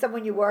 that was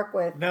someone you work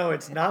with. No,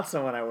 it's not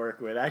someone I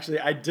work with. Actually,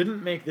 I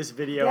didn't make this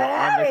video Get on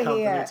out the of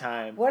company here.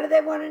 time. What do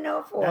they want to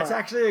know for? That's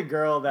actually a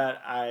girl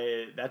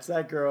that's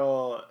that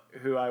girl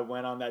who I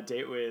went on that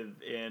date with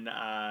in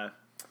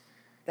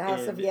The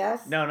House of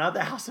Yes? No, not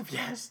the House of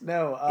Yes.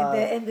 No.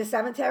 In the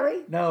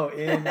cemetery? No,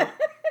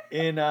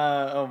 in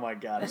oh my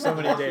God, so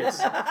many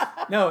dates.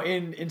 No,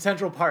 in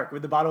Central Park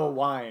with the bottle of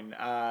wine.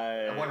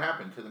 And what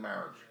happened to the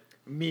marriage?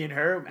 Me and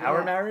her,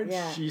 our marriage.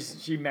 yeah.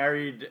 She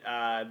married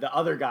the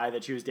other guy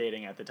that she was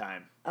dating at the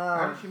time,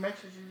 How did she make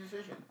such a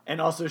decision? and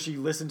also she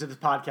listened to the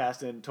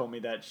podcast and told me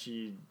that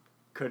she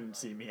couldn't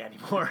see me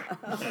anymore.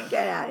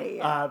 Get out of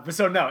here. But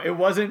so no, it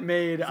wasn't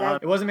made.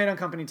 that- It wasn't made on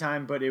company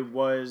time, but it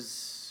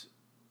was.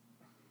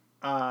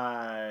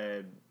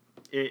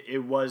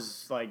 It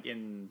was like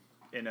in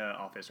an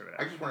office or I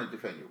whatever. just want to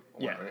defend you.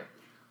 Yeah.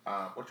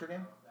 What's her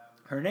name?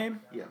 Her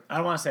name? Yeah. I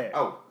don't want to say it.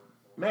 Oh,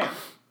 ma'am.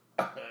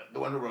 The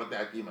one who wrote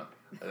that email.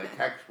 The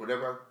text,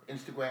 whatever,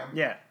 Instagram.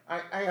 Yeah.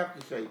 I have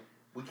to say,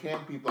 we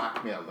can't be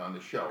blackmailed on the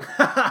show.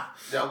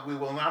 So we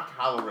will not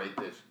tolerate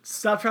this.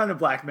 Stop trying to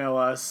blackmail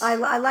us. I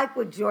like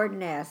what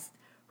Jordan asked.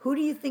 Who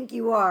do you think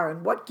you are,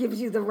 and what gives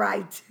you the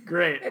right?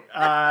 Great.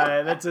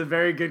 That's a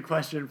very good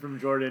question from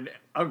Jordan.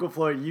 Uncle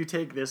Floyd, you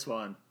take this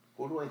one.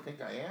 Who do I think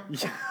I am?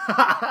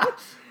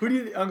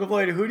 Uncle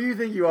Floyd, who do you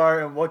think you are,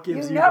 and what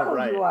gives You you know the who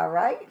right? you are,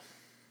 right?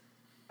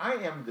 I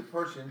am the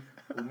person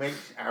who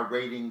makes our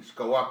ratings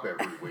go up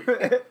every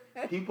week.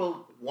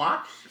 People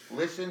watch,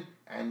 listen,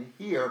 and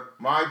hear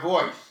my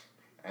voice.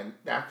 And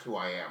that's who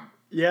I am.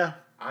 Yeah.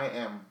 I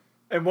am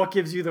And what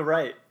gives you the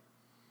right?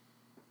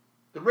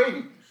 the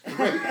ratings. The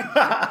ratings.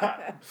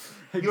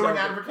 You're in Exactly.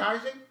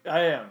 advertising? I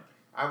am.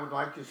 I would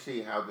like to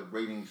see how the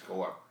ratings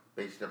go up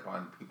based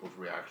upon people's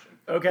reaction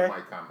Okay. to my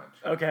comments.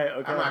 Okay.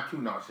 I'm not too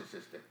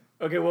narcissistic.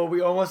 Okay, well, we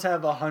almost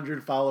have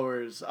 100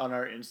 followers on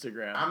our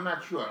Instagram. I'm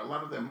not sure. A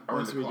lot of them are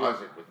Once in we the do.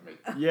 closet with me.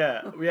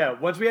 Yeah.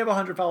 Once we have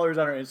 100 followers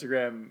on our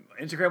Instagram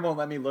won't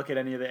let me look at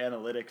any of the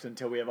analytics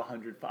until we have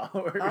 100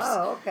 followers.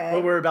 Oh, okay.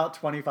 But we're about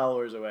 20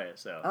 followers away,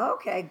 so.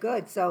 Okay,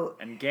 good. So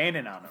And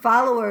gaining on them.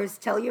 followers,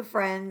 tell your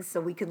friends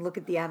so we can look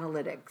at the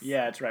analytics.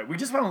 Yeah, that's right. We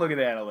just want to look at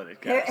the analytics,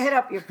 guys. Hit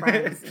up your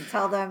friends and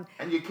tell them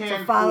And you to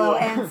can't follow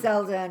fool, Ann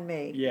Zelda and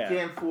me. you Yeah.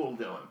 can't fool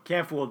Dylan.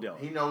 Can't fool Dylan.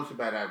 He knows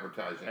about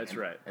advertising. That's and,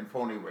 right. And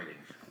phony ratings.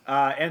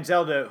 And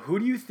Zelda, who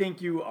do you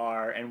think you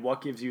are, and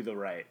what gives you the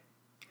right?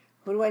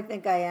 Who do I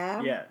think I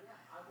am? Yeah.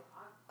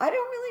 I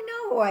don't really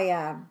know who I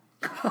am.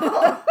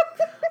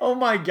 Oh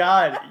my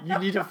God, you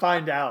need to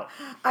find out.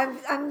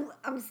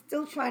 I'm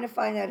still trying to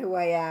find out who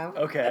I am.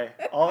 Okay.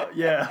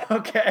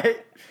 Okay.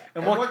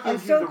 And what? what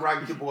gives so- you the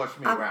right to boss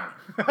me around?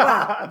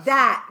 Well,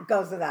 that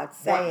goes without What,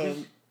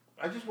 saying.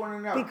 I just want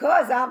to know.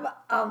 Because I'm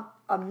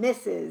a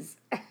Mrs.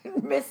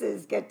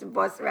 Mrs. get to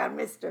boss around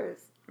Misters.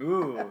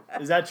 Ooh,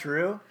 is that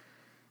true?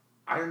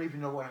 I don't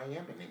even know what I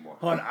am anymore.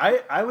 Hold on,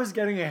 I was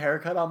getting a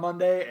haircut on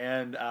Monday,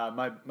 and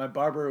my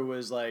barber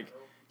was like,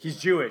 he's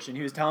Jewish, and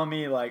he was telling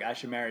me like I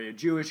should marry a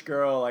Jewish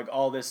girl, like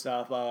all this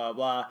stuff, blah blah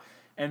blah.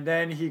 And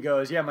then he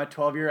goes, yeah, my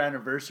 12-year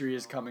anniversary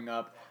is coming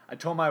up. I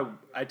told my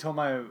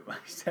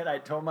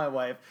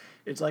wife,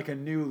 it's like a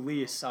new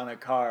lease on a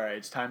car.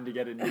 It's time to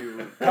get a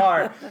new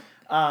car.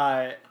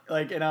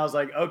 And I was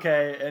like,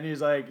 okay. And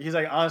he's like,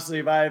 honestly,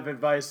 if I have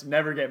advice,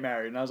 never get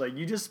married. And I was like,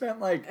 you just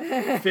spent like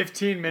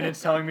 15 minutes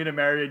telling me to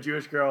marry a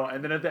Jewish girl,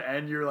 and then at the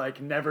end you're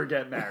like, never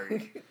get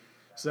married.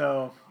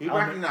 So He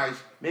recognized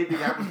maybe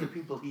that was the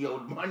people he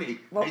owed money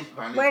Well, based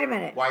on wait a his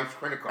minlike wife's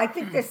credit card. I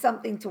think there's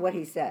something to what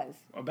he says.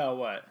 about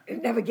what?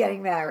 Never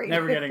getting married.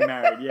 Never getting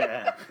married.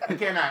 Yeah.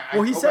 Again,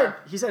 Well, he's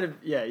he's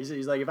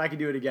like, if I could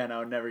do it again, I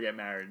would never get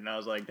married. And I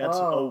was like, that's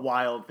a Oh.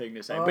 wild thing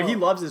to say. But he Oh.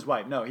 loves his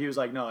wife. No, he was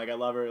like, no, like I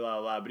love her, blah,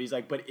 blah, blah. But he's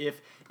like, but if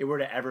it were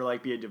to ever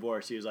like be a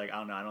divorce, he was like,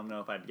 I don't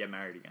know if I'd get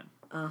married again.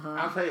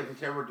 I'll tell you, if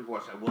it's ever a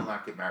divorce, I will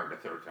not get married a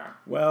third time.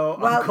 Well,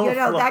 Well, Uncle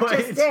that's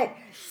Floyd. just it.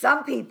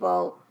 Some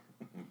people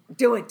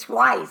do it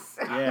twice.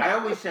 I Yeah.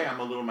 always say I'm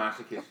a little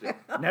masochistic.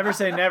 Never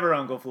say never,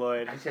 Uncle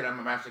Floyd. I said I'm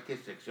a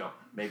masochistic, so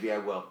maybe I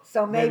will.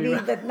 So maybe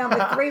Maybe- the number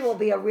 3 will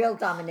be a real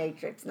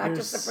dominatrix, not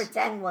just There's- a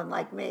pretend one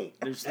like me.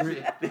 There's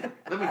 3.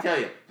 Let me tell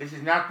you, this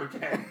is not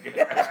pretend.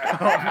 Oh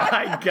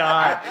my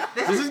God.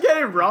 This is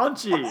getting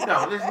raunchy.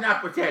 No, this is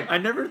not pretend. I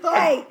never thought.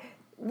 Hey,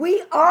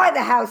 we are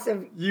the house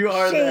of You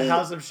are the she.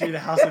 house of she, the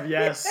house of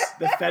yes,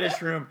 the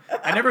fetish room.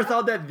 I never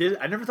thought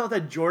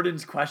that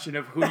Jordan's question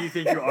of who you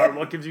think you are,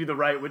 what gives you the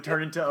right, would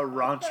turn into a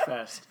raunch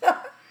fest.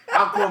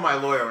 I'll call my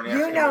lawyer and ask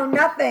You him. know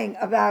nothing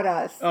about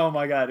us. Oh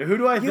my God, who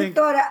do I You think?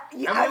 thought And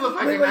we look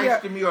like a were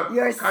nice demure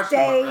your customer,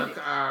 staid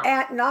uh,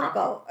 aunt and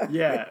uncle.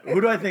 Yeah,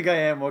 who do I think I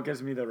am? What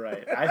gives me the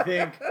right? I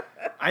think.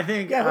 Yeah,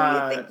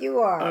 who do you think you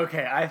are?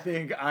 Okay, I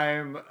think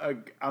I'm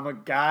a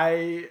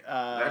guy.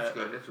 That's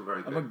good. That's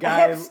very good. I'm a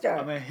guy. hipster.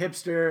 I'm a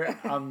hipster.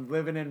 I'm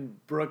living in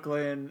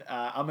Brooklyn.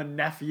 I'm a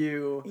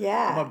nephew.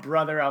 Yeah. I'm a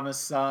brother. I'm a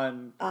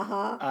son.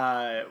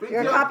 Uh-huh. Big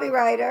You're a deal.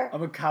 copywriter.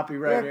 I'm a copywriter.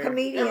 You're a Yeah,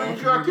 comedian. but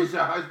New York is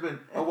a husband,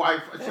 a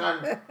wife, a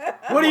son.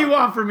 What do you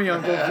want from me,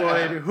 Uncle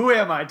Floyd? Who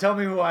am I? Tell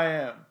me who I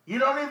am. You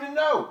don't even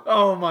know.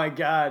 Oh my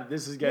God,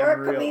 this is getting You're a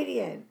real.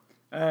 comedian.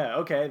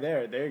 Okay,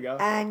 there you go.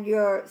 And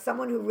you're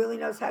someone who really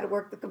knows how to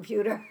work the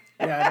computer.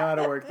 Yeah, I know how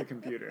to work the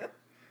computer.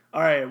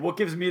 All right, what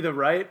gives me the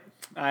right?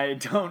 I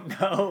don't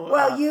know.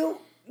 Well, you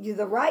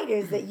the right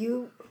is that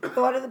you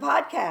thought of the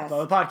podcast.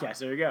 Oh, the podcast.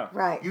 There you go.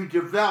 Right. You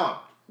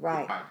developed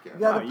Right. the podcast.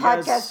 You're Wow, the you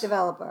podcast guys-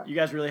 developer. You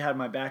guys really had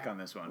my back on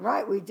this one.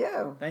 Right, we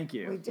do. Thank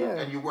you. We do.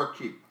 And you work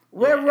cheap.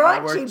 We're Yeah,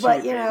 I work raunchy, but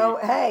cheap, you know,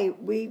 hey,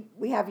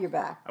 we have your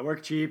back. I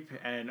work cheap,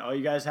 and all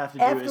you guys have to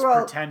do After is all-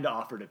 pretend to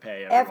offer to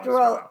pay. Every After once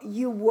in a all, while.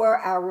 you were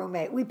our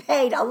roommate. We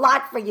paid a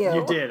lot for you.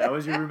 You did. I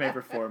was your roommate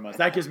for 4 months.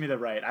 That gives me the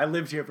right. I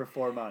lived here for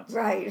 4 months.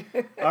 Right.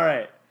 All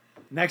right.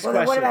 Next Well,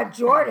 then question. what about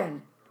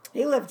Jordan?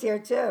 He lived here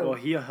too. Well,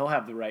 he'll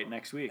have the right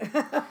next week.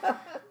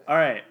 All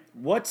right.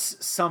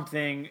 What's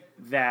something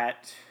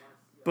that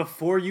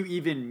before you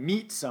even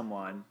meet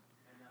someone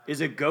is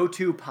a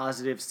go-to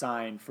positive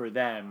sign for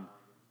them,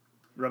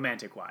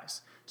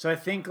 romantic-wise? So I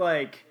think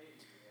like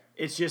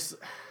it's just.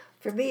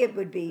 For me, it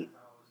would be,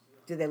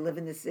 do they live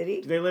in the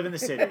city? Do they live in the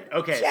city?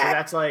 Okay, so Check.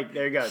 that's like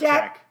there you go. Check.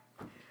 Check.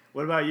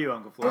 What about you,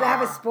 Uncle Do Floyd? they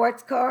have a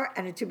sports car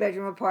and a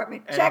 2-bedroom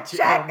apartment? And Check,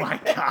 check. Oh my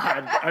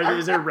God!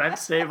 Is it rent I'd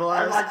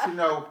stabilized? like to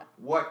know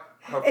what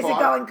her Is it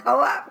going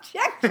co-op?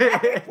 Check,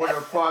 check. what her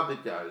father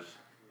does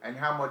and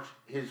how much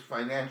his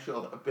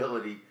financial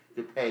ability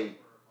to pay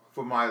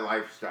for my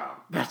lifestyle.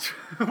 That's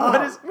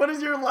Oh. what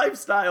is your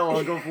lifestyle,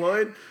 Uncle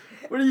Floyd?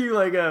 What are you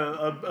like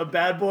a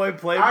bad boy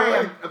playboy? I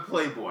am a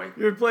playboy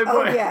You're a playboy.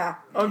 Oh, yeah.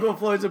 Uncle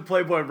Floyd's a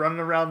playboy running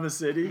around the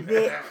city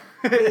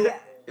The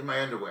in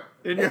my underwear.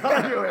 in your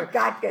underwear.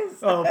 Gatkes.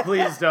 Oh,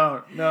 please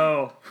don't.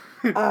 No.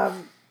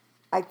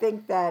 I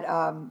think that,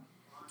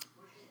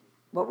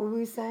 what were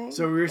we saying?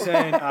 So we were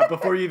saying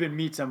before you even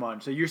meet someone.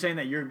 So you're saying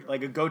that you're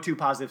like a go-to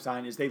positive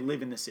sign is they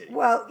live in the city.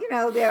 Well, you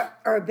know, they're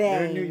urbane.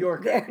 They're New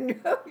Yorker. They're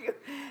New-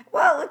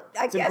 well,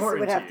 I guess it important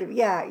would to have you. to.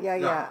 Yeah.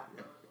 No,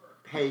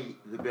 pay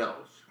the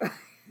bills.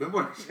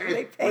 Remember what I They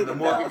said? pay When the the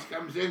mortgage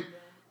comes in,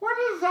 what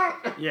is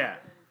that? Yeah.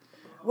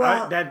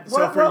 Well, So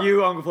well, for well,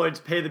 you, Uncle Floyd,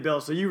 to pay the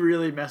bill. So you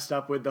really messed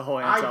up with the whole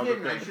I Anselmo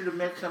didn't. I thing. should have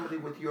met somebody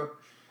with your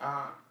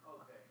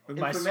With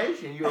my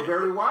information. You're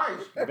very wise.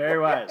 very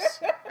wise.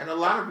 And a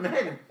lot of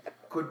men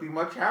could be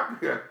much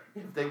happier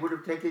if they would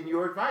have taken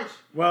your advice.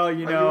 Well,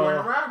 you When you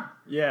weren't know. around.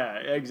 Yeah.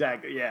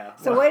 Exactly. Yeah.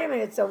 So Well, wait a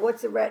minute. So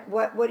what's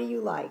what do you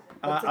like?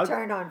 What's a I'll-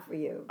 turn on for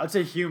you? I'd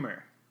say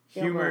humor.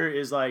 Humor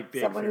is like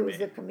big Someone for who's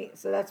me. a comedian.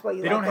 So that's why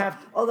you They like don't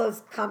have to- all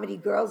those comedy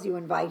girls you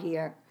invite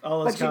here.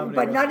 All those but comedy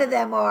but girls. none of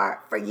them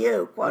are for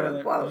you, quote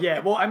unquote.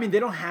 Yeah, well, I mean,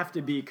 they don't have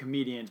to be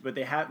comedians, but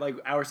they have like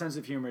our sense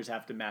of humors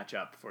have to match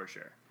up for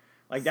sure.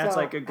 Like that's So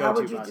like a go-to. How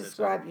would you positive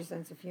describe your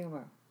sense of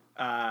humor?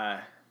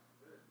 sign.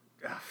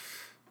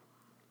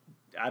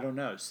 I don't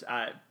know.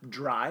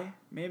 Dry,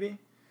 maybe.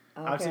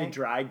 I would say Okay.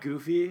 dry,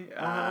 goofy.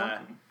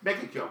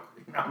 Make a joke.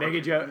 Make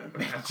a joke.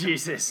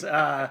 Jesus.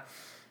 I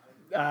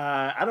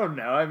don't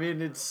know. I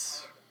mean,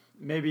 it's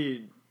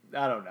maybe.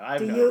 I don't know. I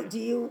have no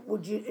idea.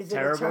 Is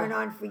Terrible. it a turn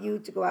on for you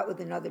to go out with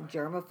another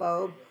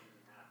germaphobe?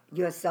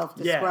 You're Yeah,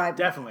 self-described.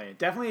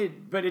 definitely.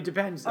 But it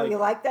depends. Oh, like- you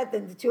like that?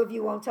 Then the two of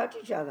you won't touch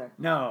each other.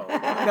 No.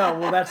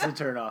 Well, that's the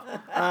turn off.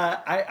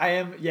 I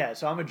am. Yeah.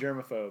 So I'm a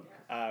germaphobe.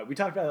 We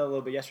talked about that a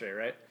little bit yesterday,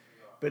 right?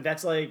 But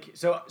that's like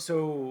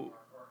so.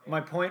 My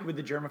point with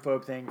the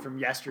germaphobe thing from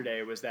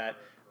yesterday was that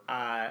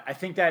I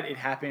think that it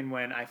happened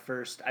when I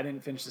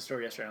didn't finish the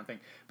story yesterday, I don't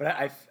think.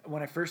 But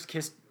when I first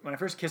kissed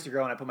a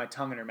girl and I put my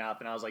tongue in her mouth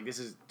and I was like, this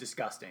is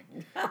disgusting.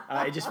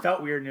 It just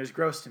felt weird and it was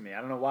gross to me. I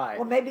don't know why.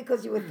 Well, maybe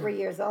because you were 3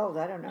 years old.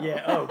 I don't know.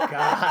 Yeah. Oh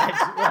God.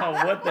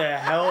 Well, what the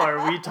hell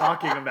are we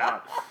talking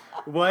about?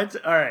 What?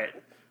 All right.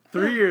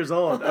 3 years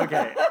old.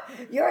 Okay.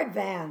 You're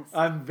advanced.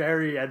 I'm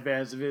very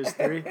advanced if it was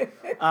 3.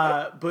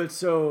 But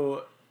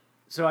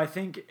so I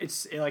think it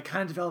like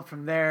kind of developed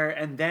from there,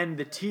 and then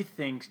the teeth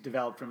thing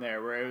developed from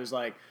there, where it was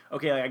like,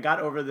 okay, like I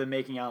got over the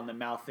making out in the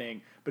mouth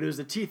thing, but it was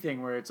the teeth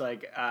thing where it's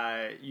like,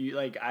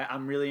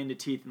 I'm really into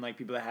teeth and like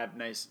people that have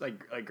nice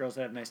like girls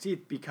that have nice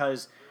teeth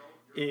because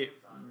it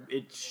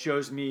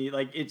shows me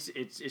like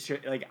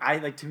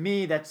to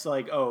me that's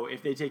like, oh,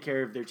 if they take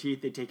care of their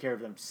teeth, they take care of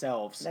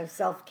themselves. Their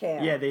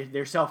self-care. Yeah,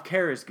 their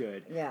self-care is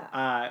good.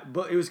 Yeah.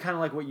 But it was kind of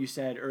like what you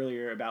said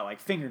earlier about like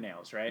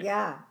fingernails, right?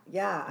 Yeah.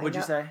 What'd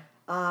you say?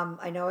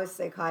 I know a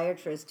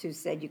psychiatrist who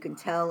said you can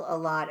tell a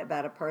lot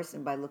about a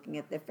person by looking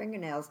at their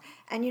fingernails,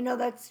 and you know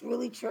that's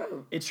really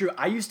true. It's true.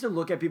 I used to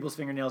look at people's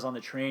fingernails on the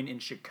train in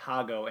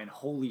Chicago, and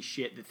holy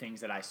shit, the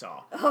things that I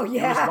saw. Oh,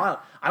 yeah. It was wild.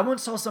 I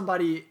once saw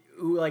somebody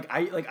who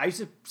I used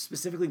to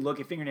specifically look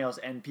at fingernails,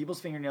 and people's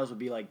fingernails would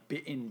be like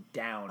bitten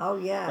down. Oh,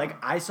 yeah. Like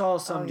I saw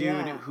some Oh, dude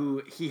yeah.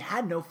 who he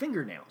had no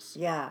fingernails.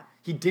 Yeah.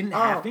 He didn't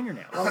have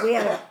fingernails. Well, we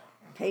had a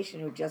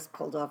patient who just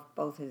pulled off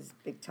both his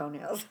big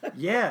toenails.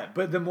 Yeah,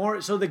 but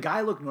the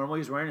guy looked normal. He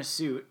was wearing a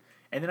suit,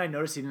 and then I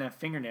noticed he didn't have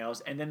fingernails.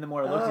 And then the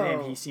more I looked at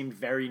him, Oh. he seemed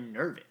very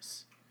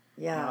nervous.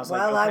 And I Yeah. was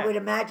Well, like, I okay. would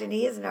imagine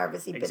he is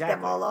nervous. He bit them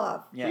Exactly. all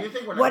off. Yeah, Do you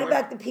think when What I went-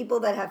 about the people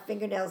that have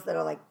fingernails that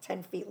are like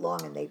 10 feet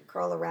long and they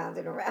curl around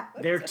and around?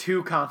 they're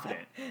too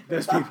confident.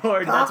 Those people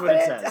are. That's what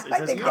it Confident? says. It I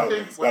says think You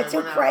confident. think when they're I too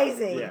went out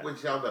crazy. Yeah. with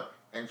Zelda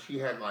and she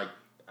had like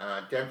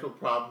dental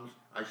problems,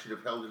 I should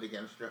have held it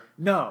against her.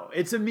 No,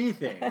 it's a me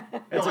thing.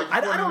 It's No, I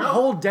just wanna don't know.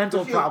 hold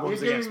dental But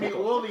problems you're against giving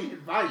people. me all the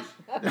advice,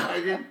 and I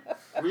didn't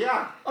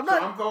react. I'm So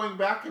not- I'm going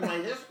back in my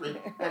history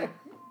and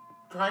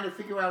trying to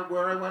figure out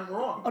where I went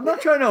wrong. I'm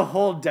not trying to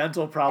hold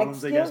dental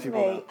problems against Excuse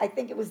people. me, I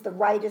think it was the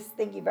rightest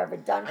thing you've ever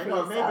done for I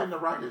know it may have been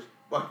yourself. the rightest,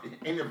 but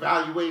in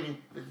evaluating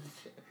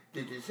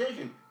the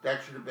decision,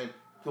 that should have been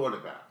thought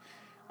about.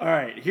 All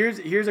right,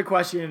 here's a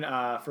question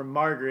from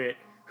Margaret,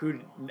 who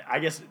I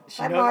guess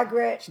Hi,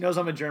 Margaret. she knows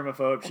I'm a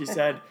germaphobe. She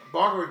said,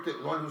 Margaret,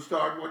 the one who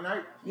starred one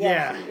night?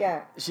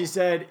 Yeah. she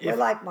said, We're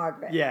like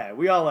Margaret. yeah,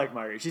 we all like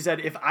Margaret. She said,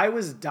 if I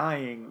was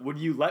dying, would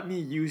you let me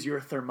use your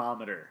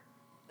thermometer?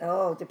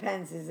 Oh,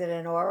 depends. Is it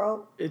an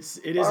oral It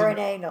is or an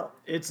anal?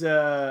 It's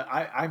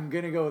I'm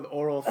gonna go with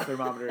oral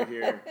thermometer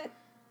here.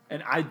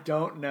 And I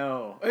don't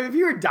know. If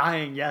you were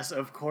dying, yes,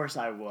 of course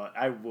I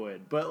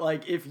would. But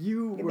like, if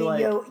you I were mean, like,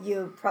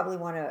 you probably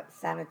want to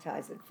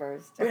sanitize it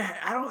first.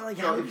 I don't like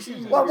So how if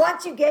she- Well,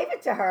 once you gave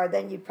it to her,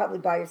 then you'd probably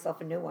buy yourself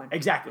a new one.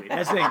 Exactly.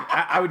 That's the thing.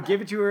 I would give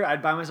it to her.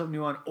 I'd buy myself a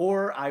new one,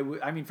 or I would.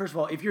 I mean, first of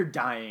all, if you're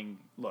dying,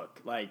 look,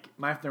 like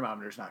my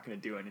thermometer's not going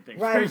to do anything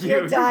Right, for if you.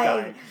 you're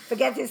dying,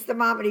 forget this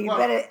thermometer. You Well-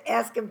 better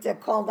ask him to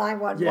call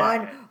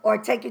 911 Yeah. or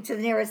take you to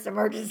the nearest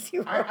emergency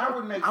room. I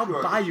would make I'll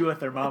sure. buy you a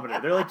thermometer.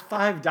 They're like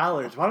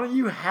 $5. Why don't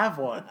you have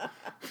one?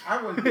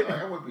 I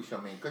wouldn't be so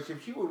mean, because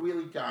if she were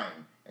really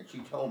dying and she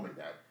told me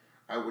that,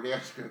 I would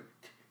ask her,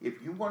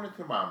 if you want a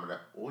thermometer,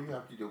 all you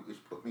have to do is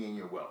put me in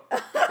your will.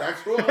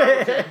 That's all I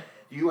would say.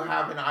 Do you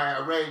have an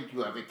IRA? Do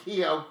you have a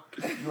Keogh?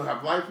 Do you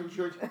have life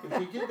insurance? If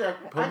she did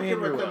that, Put I'd me give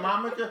in her your a will.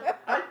 thermometer.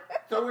 I'd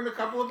throw in a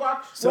couple of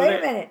bucks. So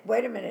wait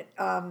they- a minute.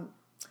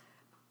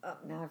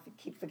 Now I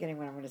keep forgetting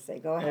what I'm going to say.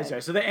 Go ahead. That's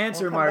right. So the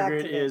answer, We'll come back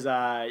Margaret, to is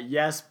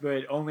yes,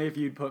 but only if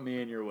you'd put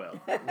me in your will.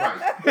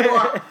 Right.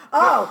 Or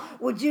Oh,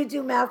 would you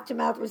do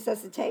mouth-to-mouth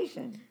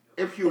resuscitation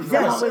if you if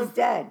someone know, was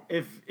dead?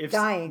 If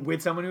Dying.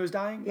 with someone who is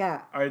dying,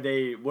 Yeah.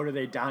 What are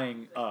they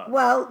dying of?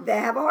 Well, they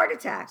have a heart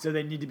attack. So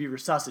they need to be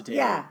resuscitated.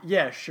 Yeah.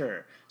 Yeah,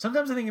 sure.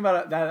 Sometimes I think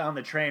about that on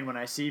the train when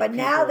I see. But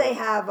people, now they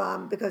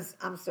have, because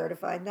I'm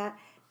certified in that,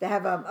 they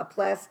have a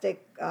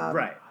plastic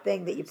Right.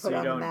 thing that you put so you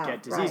on the don't mouth.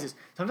 get diseases.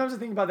 Sometimes I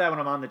think about that when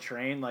I'm on the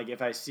train, like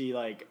if I see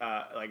like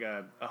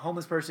a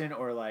homeless person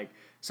or like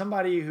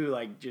somebody who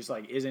like just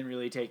like isn't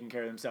really taking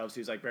care of themselves,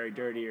 who's like very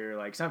dirty or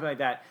like something like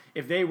that.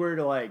 If they were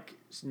to like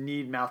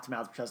need mouth to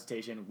mouth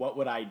resuscitation, what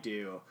would I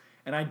do?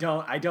 And I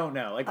don't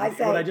know. Like, I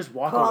say, would I just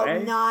walk call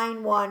away?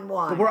 911.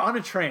 But we're on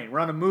a train. We're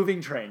on a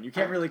moving train. You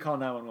can't really call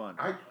 911.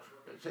 I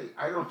say,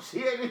 I don't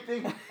see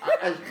anything.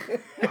 I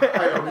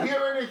don't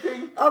hear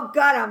anything. Oh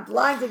God, I'm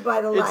blinded by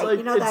the It's light. like-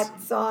 you know it's-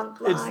 that song,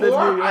 it's Blind? the-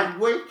 Or I'd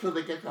wait till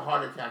they get the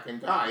heart attack and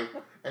die,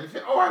 and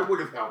say, "Oh, I would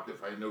have helped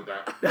if I knew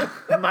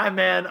that." My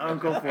man,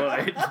 Uncle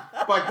Floyd.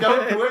 But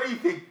don't do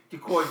anything to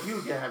cause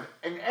you to have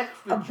an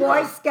extra A job.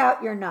 Boy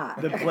Scout, you're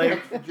not. The An play,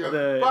 extra job.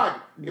 the But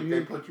if they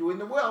New- put you in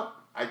the will,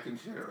 I'd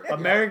consider it.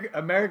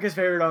 America's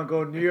favorite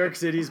uncle, New York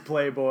City's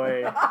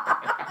Playboy, the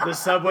Running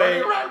subway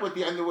around with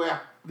the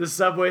underwear. the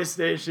subway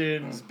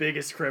station's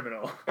biggest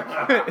criminal.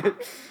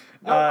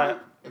 No,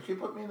 if she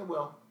put me in the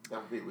will, that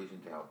would be a reason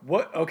to help.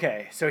 What?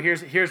 Okay, so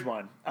here's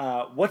one.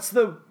 What's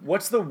the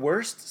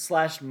worst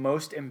 /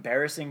 most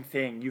embarrassing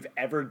thing you've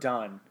ever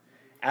done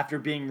after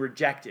being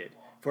rejected?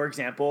 For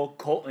example,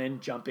 Colton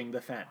jumping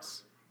the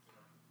fence.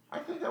 I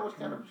think that was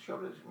kind of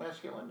showed as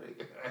masculinity.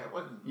 It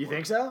wasn't. You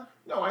think so?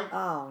 No,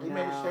 Oh, he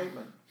made a no.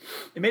 statement.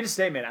 It made a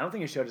statement. I don't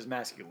think it showed his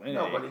masculinity.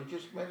 No, but he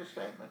just made a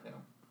statement. You know.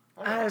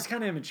 I don't know. It's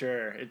kind of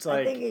immature. It's I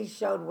like, think he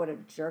showed what a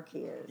jerk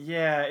he is.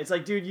 yeah, it's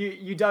like, dude,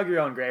 you dug your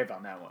own grave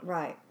on that one.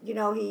 Right. You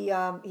know,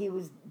 he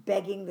was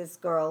begging this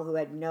girl who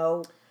had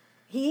no.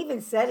 He even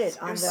said it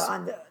on was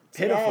the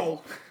today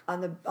pitiful.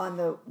 on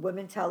the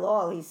Women Tell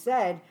All. He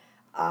said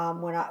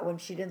when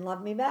she didn't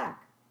love me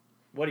back,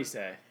 What'd he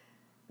say?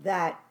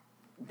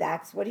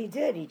 that's what he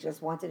did. He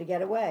just wanted to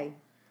get away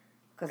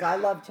because I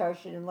loved her.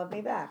 She didn't love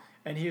me back.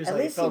 And he was At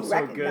like, least felt he so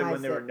good when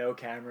recognized there were it. no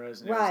cameras.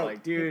 And it Right. was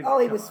like, dude. Oh,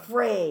 he come was on.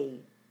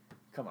 free.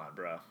 Come on,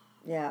 bro.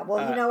 Yeah.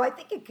 Well, you know, I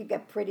think it could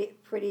get pretty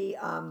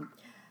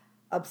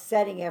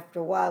upsetting after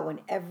a while when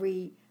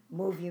every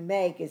move you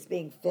make is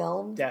being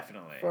filmed.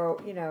 Definitely. For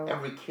you know.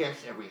 Every kiss,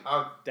 every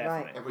hug,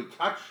 Definitely. every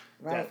touch.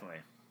 Right. Definitely.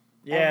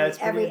 Yeah, it's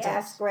pretty every intense.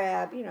 ass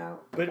grab, you know.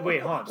 But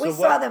wait, hold on. We So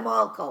saw what- them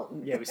all,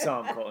 Colton. Yeah, we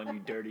saw him, Colton, you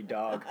dirty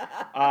dog.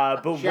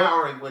 But what?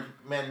 Showering with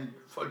men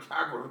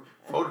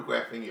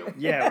photographing you.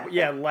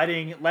 Yeah,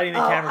 letting the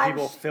Oh, camera I'm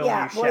people sh- film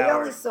yeah, you shower. well, we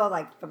only saw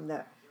like from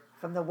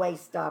the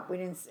waist up. We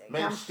didn't. See,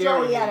 Men I'm sure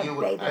staring he had at a you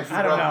bathing as suit. you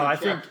I don't know. Rub I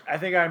the think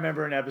check. I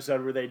remember an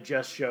episode where they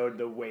just showed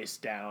the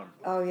waist down,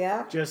 Oh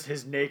yeah. just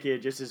his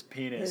naked, just his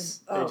penis. His-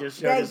 They just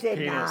showed his did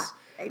penis not.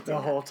 They did the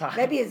not. whole time.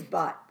 Maybe his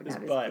butt, but His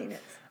not butt. his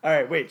penis. All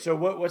right, wait. So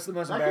what's the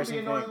most That could be embarrassing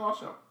annoying thing?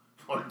 also.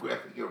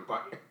 Photographing your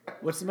butt.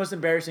 What's the most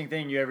embarrassing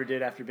thing you ever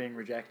did after being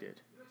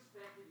rejected?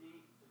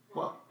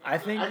 Well, I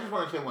think- I just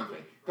want to say one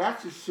thing.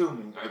 That's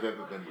assuming I've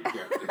ever been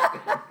rejected.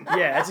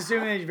 Yeah, that's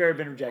assuming that you've ever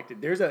been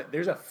rejected. There's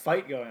a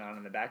fight going on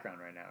in the background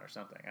right now or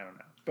something. I don't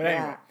know. But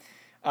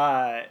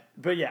anyway.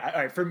 But yeah,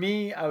 all right. For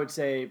me, I would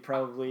say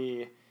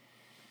probably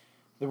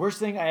The worst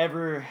thing I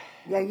ever...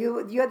 Yeah,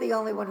 you're the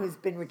only one who's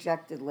been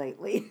rejected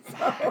lately.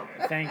 So.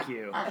 Thank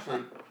you.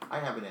 Actually, I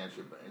have an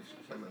answer, but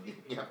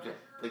you have to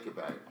think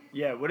about it.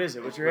 Yeah, what is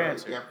it? What's your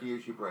answer? You have to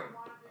use your brain.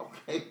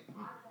 Okay?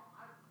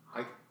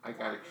 I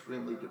got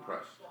extremely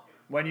depressed.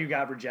 When you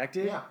got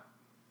rejected? Yeah.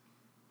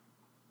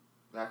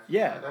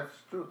 That's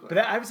true. But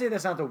I would say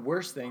that's not the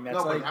worst thing.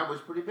 That's but that was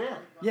pretty bad.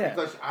 Yeah.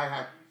 Because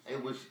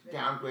it was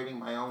downgrading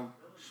my own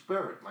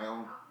spirit, my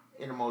own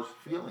innermost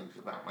feelings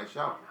about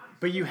myself.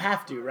 But you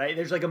have to, right?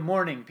 There's like a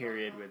mourning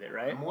period with it,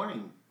 right? The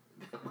morning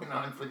went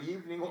on for the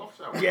evening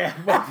also. Yeah,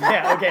 well,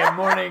 yeah, okay,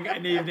 morning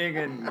and evening,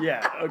 and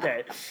yeah,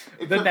 okay.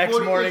 The next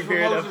morning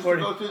period of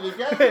 40. To go through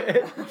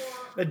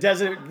the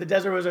desert. The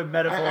desert was a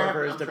metaphor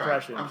for his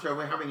depression. I'm sorry,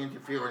 we're having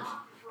interference.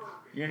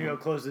 You're gonna go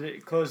close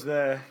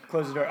the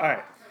door. All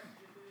right.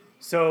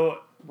 So.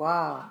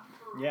 Wow.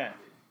 Yeah.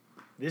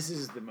 This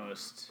is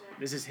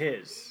his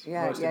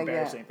Yeah, most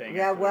embarrassing thing.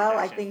 Yeah, well,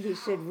 I rejection. think he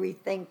should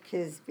rethink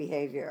his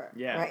behavior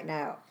right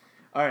now.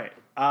 All right.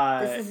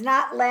 This is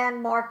not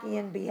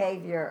landmarkian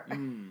behavior.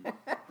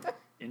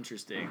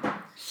 Interesting.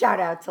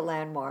 Shout out to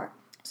Landmark.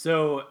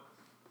 So,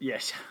 yeah,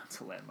 shout out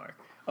to Landmark.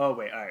 Oh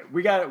wait, all right.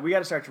 We got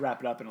to start to wrap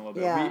it up in a little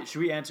bit. Yeah. Should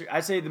we answer?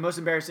 I'd say the most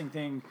embarrassing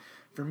thing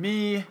for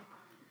me,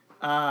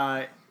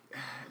 after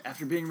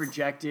being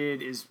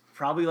rejected, is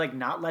probably like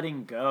not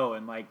letting go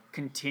and like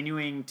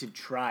continuing to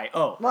try.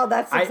 Oh, Well,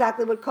 that's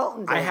exactly what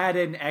Colton did. I had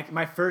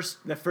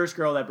the first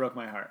girl that broke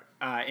my heart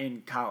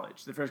in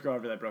college. The first girl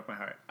ever that broke my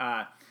heart.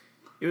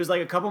 It was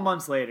like a couple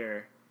months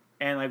later,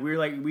 and like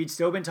we'd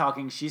still been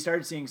talking. She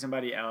started seeing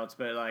somebody else,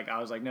 but like I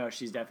was like, no,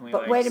 she's definitely.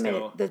 But like, wait a still...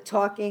 minute, the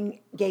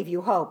talking gave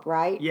you hope,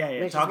 right? Yeah.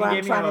 Which Talking is what gave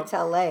I'm me trying hope. to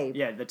tell Abe.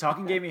 Yeah, the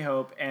talking gave me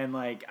hope, and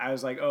like I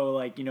was like, oh,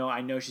 like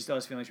I know she still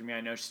has feelings for me.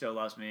 I know she still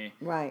loves me.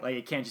 Right. Like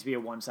it can't just be a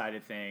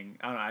one-sided thing.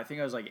 I don't know. I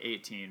think I was like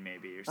 18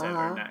 maybe or 7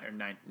 or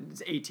 9.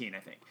 It's 18, I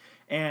think.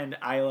 And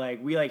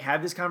we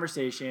had this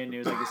conversation. It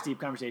was like this deep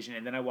conversation,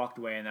 and then I walked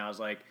away, and I was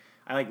like,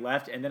 I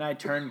left, and then I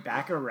turned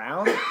back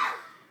around.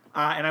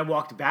 And I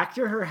walked back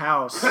to her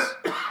house.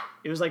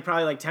 It was like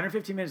probably like 10 or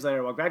 15 minutes later.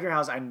 I walked back to her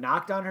house. I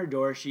knocked on her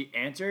door. She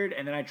answered,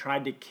 and then I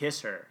tried to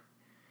kiss her.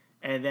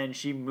 And then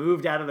she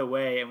moved out of the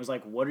way and was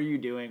like, "What are you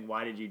doing?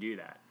 Why did you do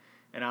that?"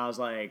 And I was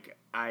like,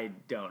 "I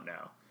don't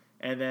know."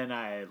 And then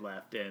I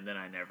left, and then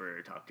I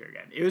never talked to her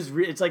again.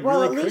 It's like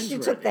Well, really at least you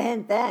took the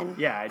hint then.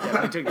 Yeah, I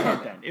definitely took the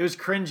hint then. It was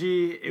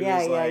cringy. It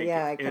was like,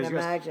 I can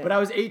imagine. But I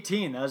was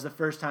 18. That was the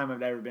first time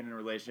I've ever been in a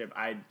relationship.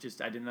 I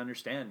didn't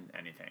understand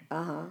anything.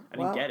 I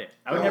didn't get it.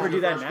 I would never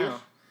do that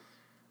now.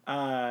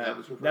 That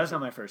was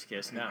not my first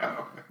kiss. No,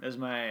 that was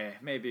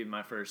maybe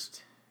my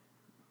first.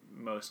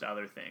 Most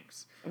other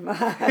things.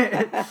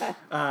 But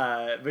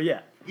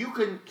yeah. You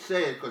can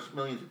say it because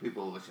millions of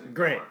people are listening.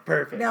 Great.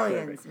 Perfect.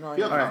 Millions. Feel All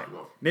right.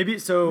 comfortable.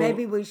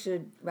 Maybe we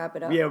should wrap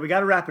it up. Yeah, we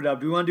got to wrap it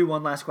up. Do we want to do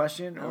one last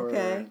question?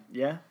 Okay.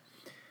 Yeah.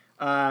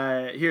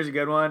 Here's a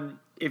good one.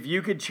 If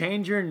you could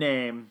change your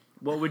name,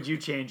 what would you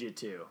change it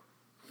to?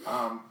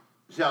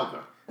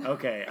 Zelda.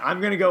 Okay. I'm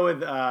also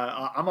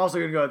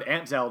gonna go with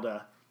Aunt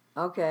Zelda.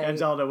 Okay. Aunt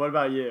Zelda. What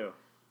about you?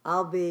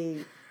 I'll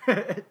be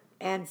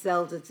Aunt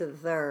Zelda to the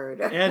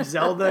third. Aunt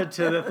Zelda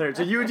to the third.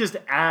 So you would just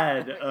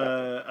add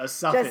a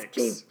suffix.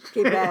 Just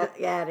keep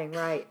adding,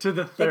 right. To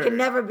the third. There can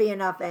never be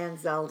enough Aunt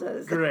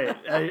Zeldas. Great.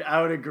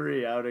 I would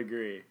agree.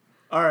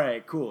 All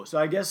right, cool. So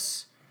I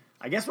guess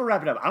we'll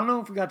wrap it up. I don't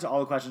know if we got to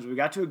all the questions. We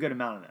got to a good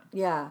amount of them.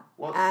 Yeah.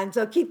 Well, and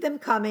so keep them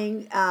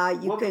coming.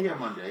 We'll be here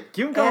Monday.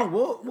 Keep them coming.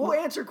 We'll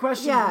answer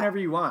questions whenever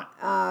you want.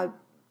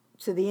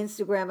 To the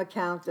Instagram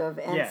account of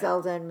Aunt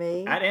Zelda and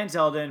me. At Aunt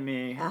Zelda and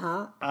me.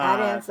 At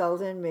Aunt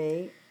Zelda and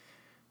me.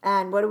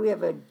 And what do we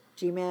have, a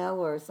Gmail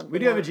or something? We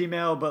do have a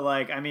Gmail, but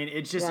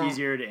it's just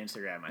easier to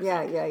Instagram, I think.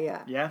 Yeah.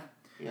 Yeah?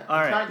 Yeah.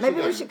 All right.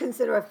 Maybe we should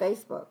consider a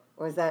Facebook,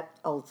 or is that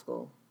old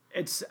school?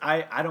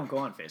 I don't go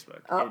on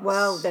Facebook.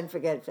 Well, then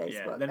forget Facebook.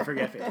 Yeah, then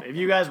forget Facebook. If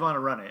you guys want to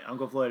run it,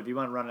 Uncle Floyd, if you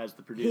want to run it as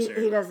the producer.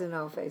 He doesn't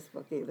know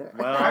Facebook either.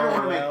 I don't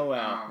want to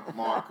well. make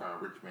Mark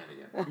rich man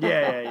again.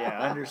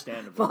 Yeah.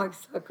 Understandable. Mark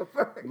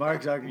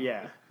Zuckerberg.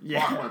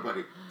 Yeah. Mark, my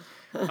buddy.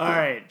 All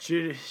right.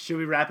 Should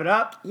we wrap it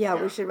up? Yeah,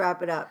 we should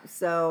wrap it up.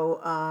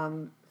 So,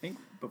 I think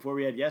before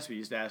we had guests, we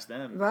used to ask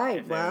them. Right,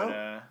 if they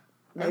well,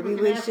 would, maybe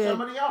we should.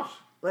 Somebody else.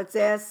 Let's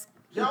ask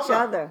Zelda. each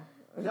other.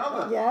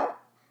 Zelda. Yeah.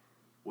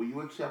 Will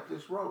you accept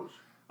this rose?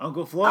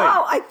 Uncle Floyd.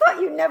 Oh, I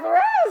thought you never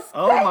asked.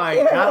 Oh Thank my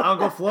you. God,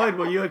 Uncle Floyd,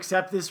 will you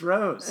accept this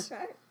rose?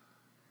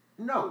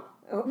 No.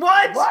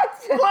 What? What?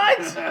 Then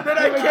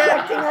I You're can't.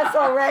 rejecting us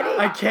already?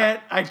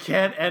 I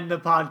can't end the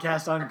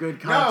podcast on good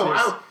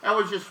conscience. No, I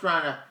was just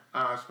trying to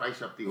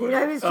spice up the order. You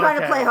know, he was trying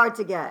to play hard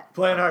to get.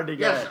 Playing hard to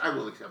get. Yes, I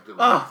will accept it.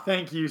 Oh,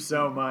 thank you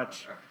so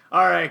much.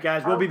 All right,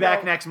 guys, we'll be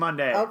back next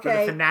Monday for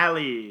the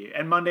finale.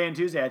 And Monday and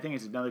Tuesday, I think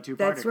it's another two-parter.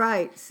 That's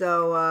right.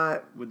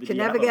 So, With the can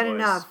never Diablo get boys.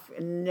 enough.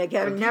 But Never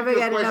keep your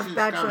get enough questions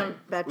bachelor.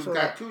 coming. We've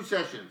got 2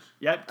 sessions.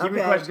 Yep, keep your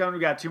Okay. questions coming.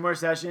 We've got 2 more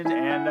sessions.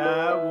 And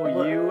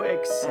will you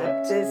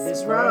accept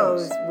This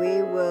rose.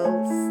 We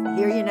will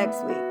hear you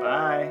next week.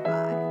 Bye.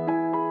 Bye.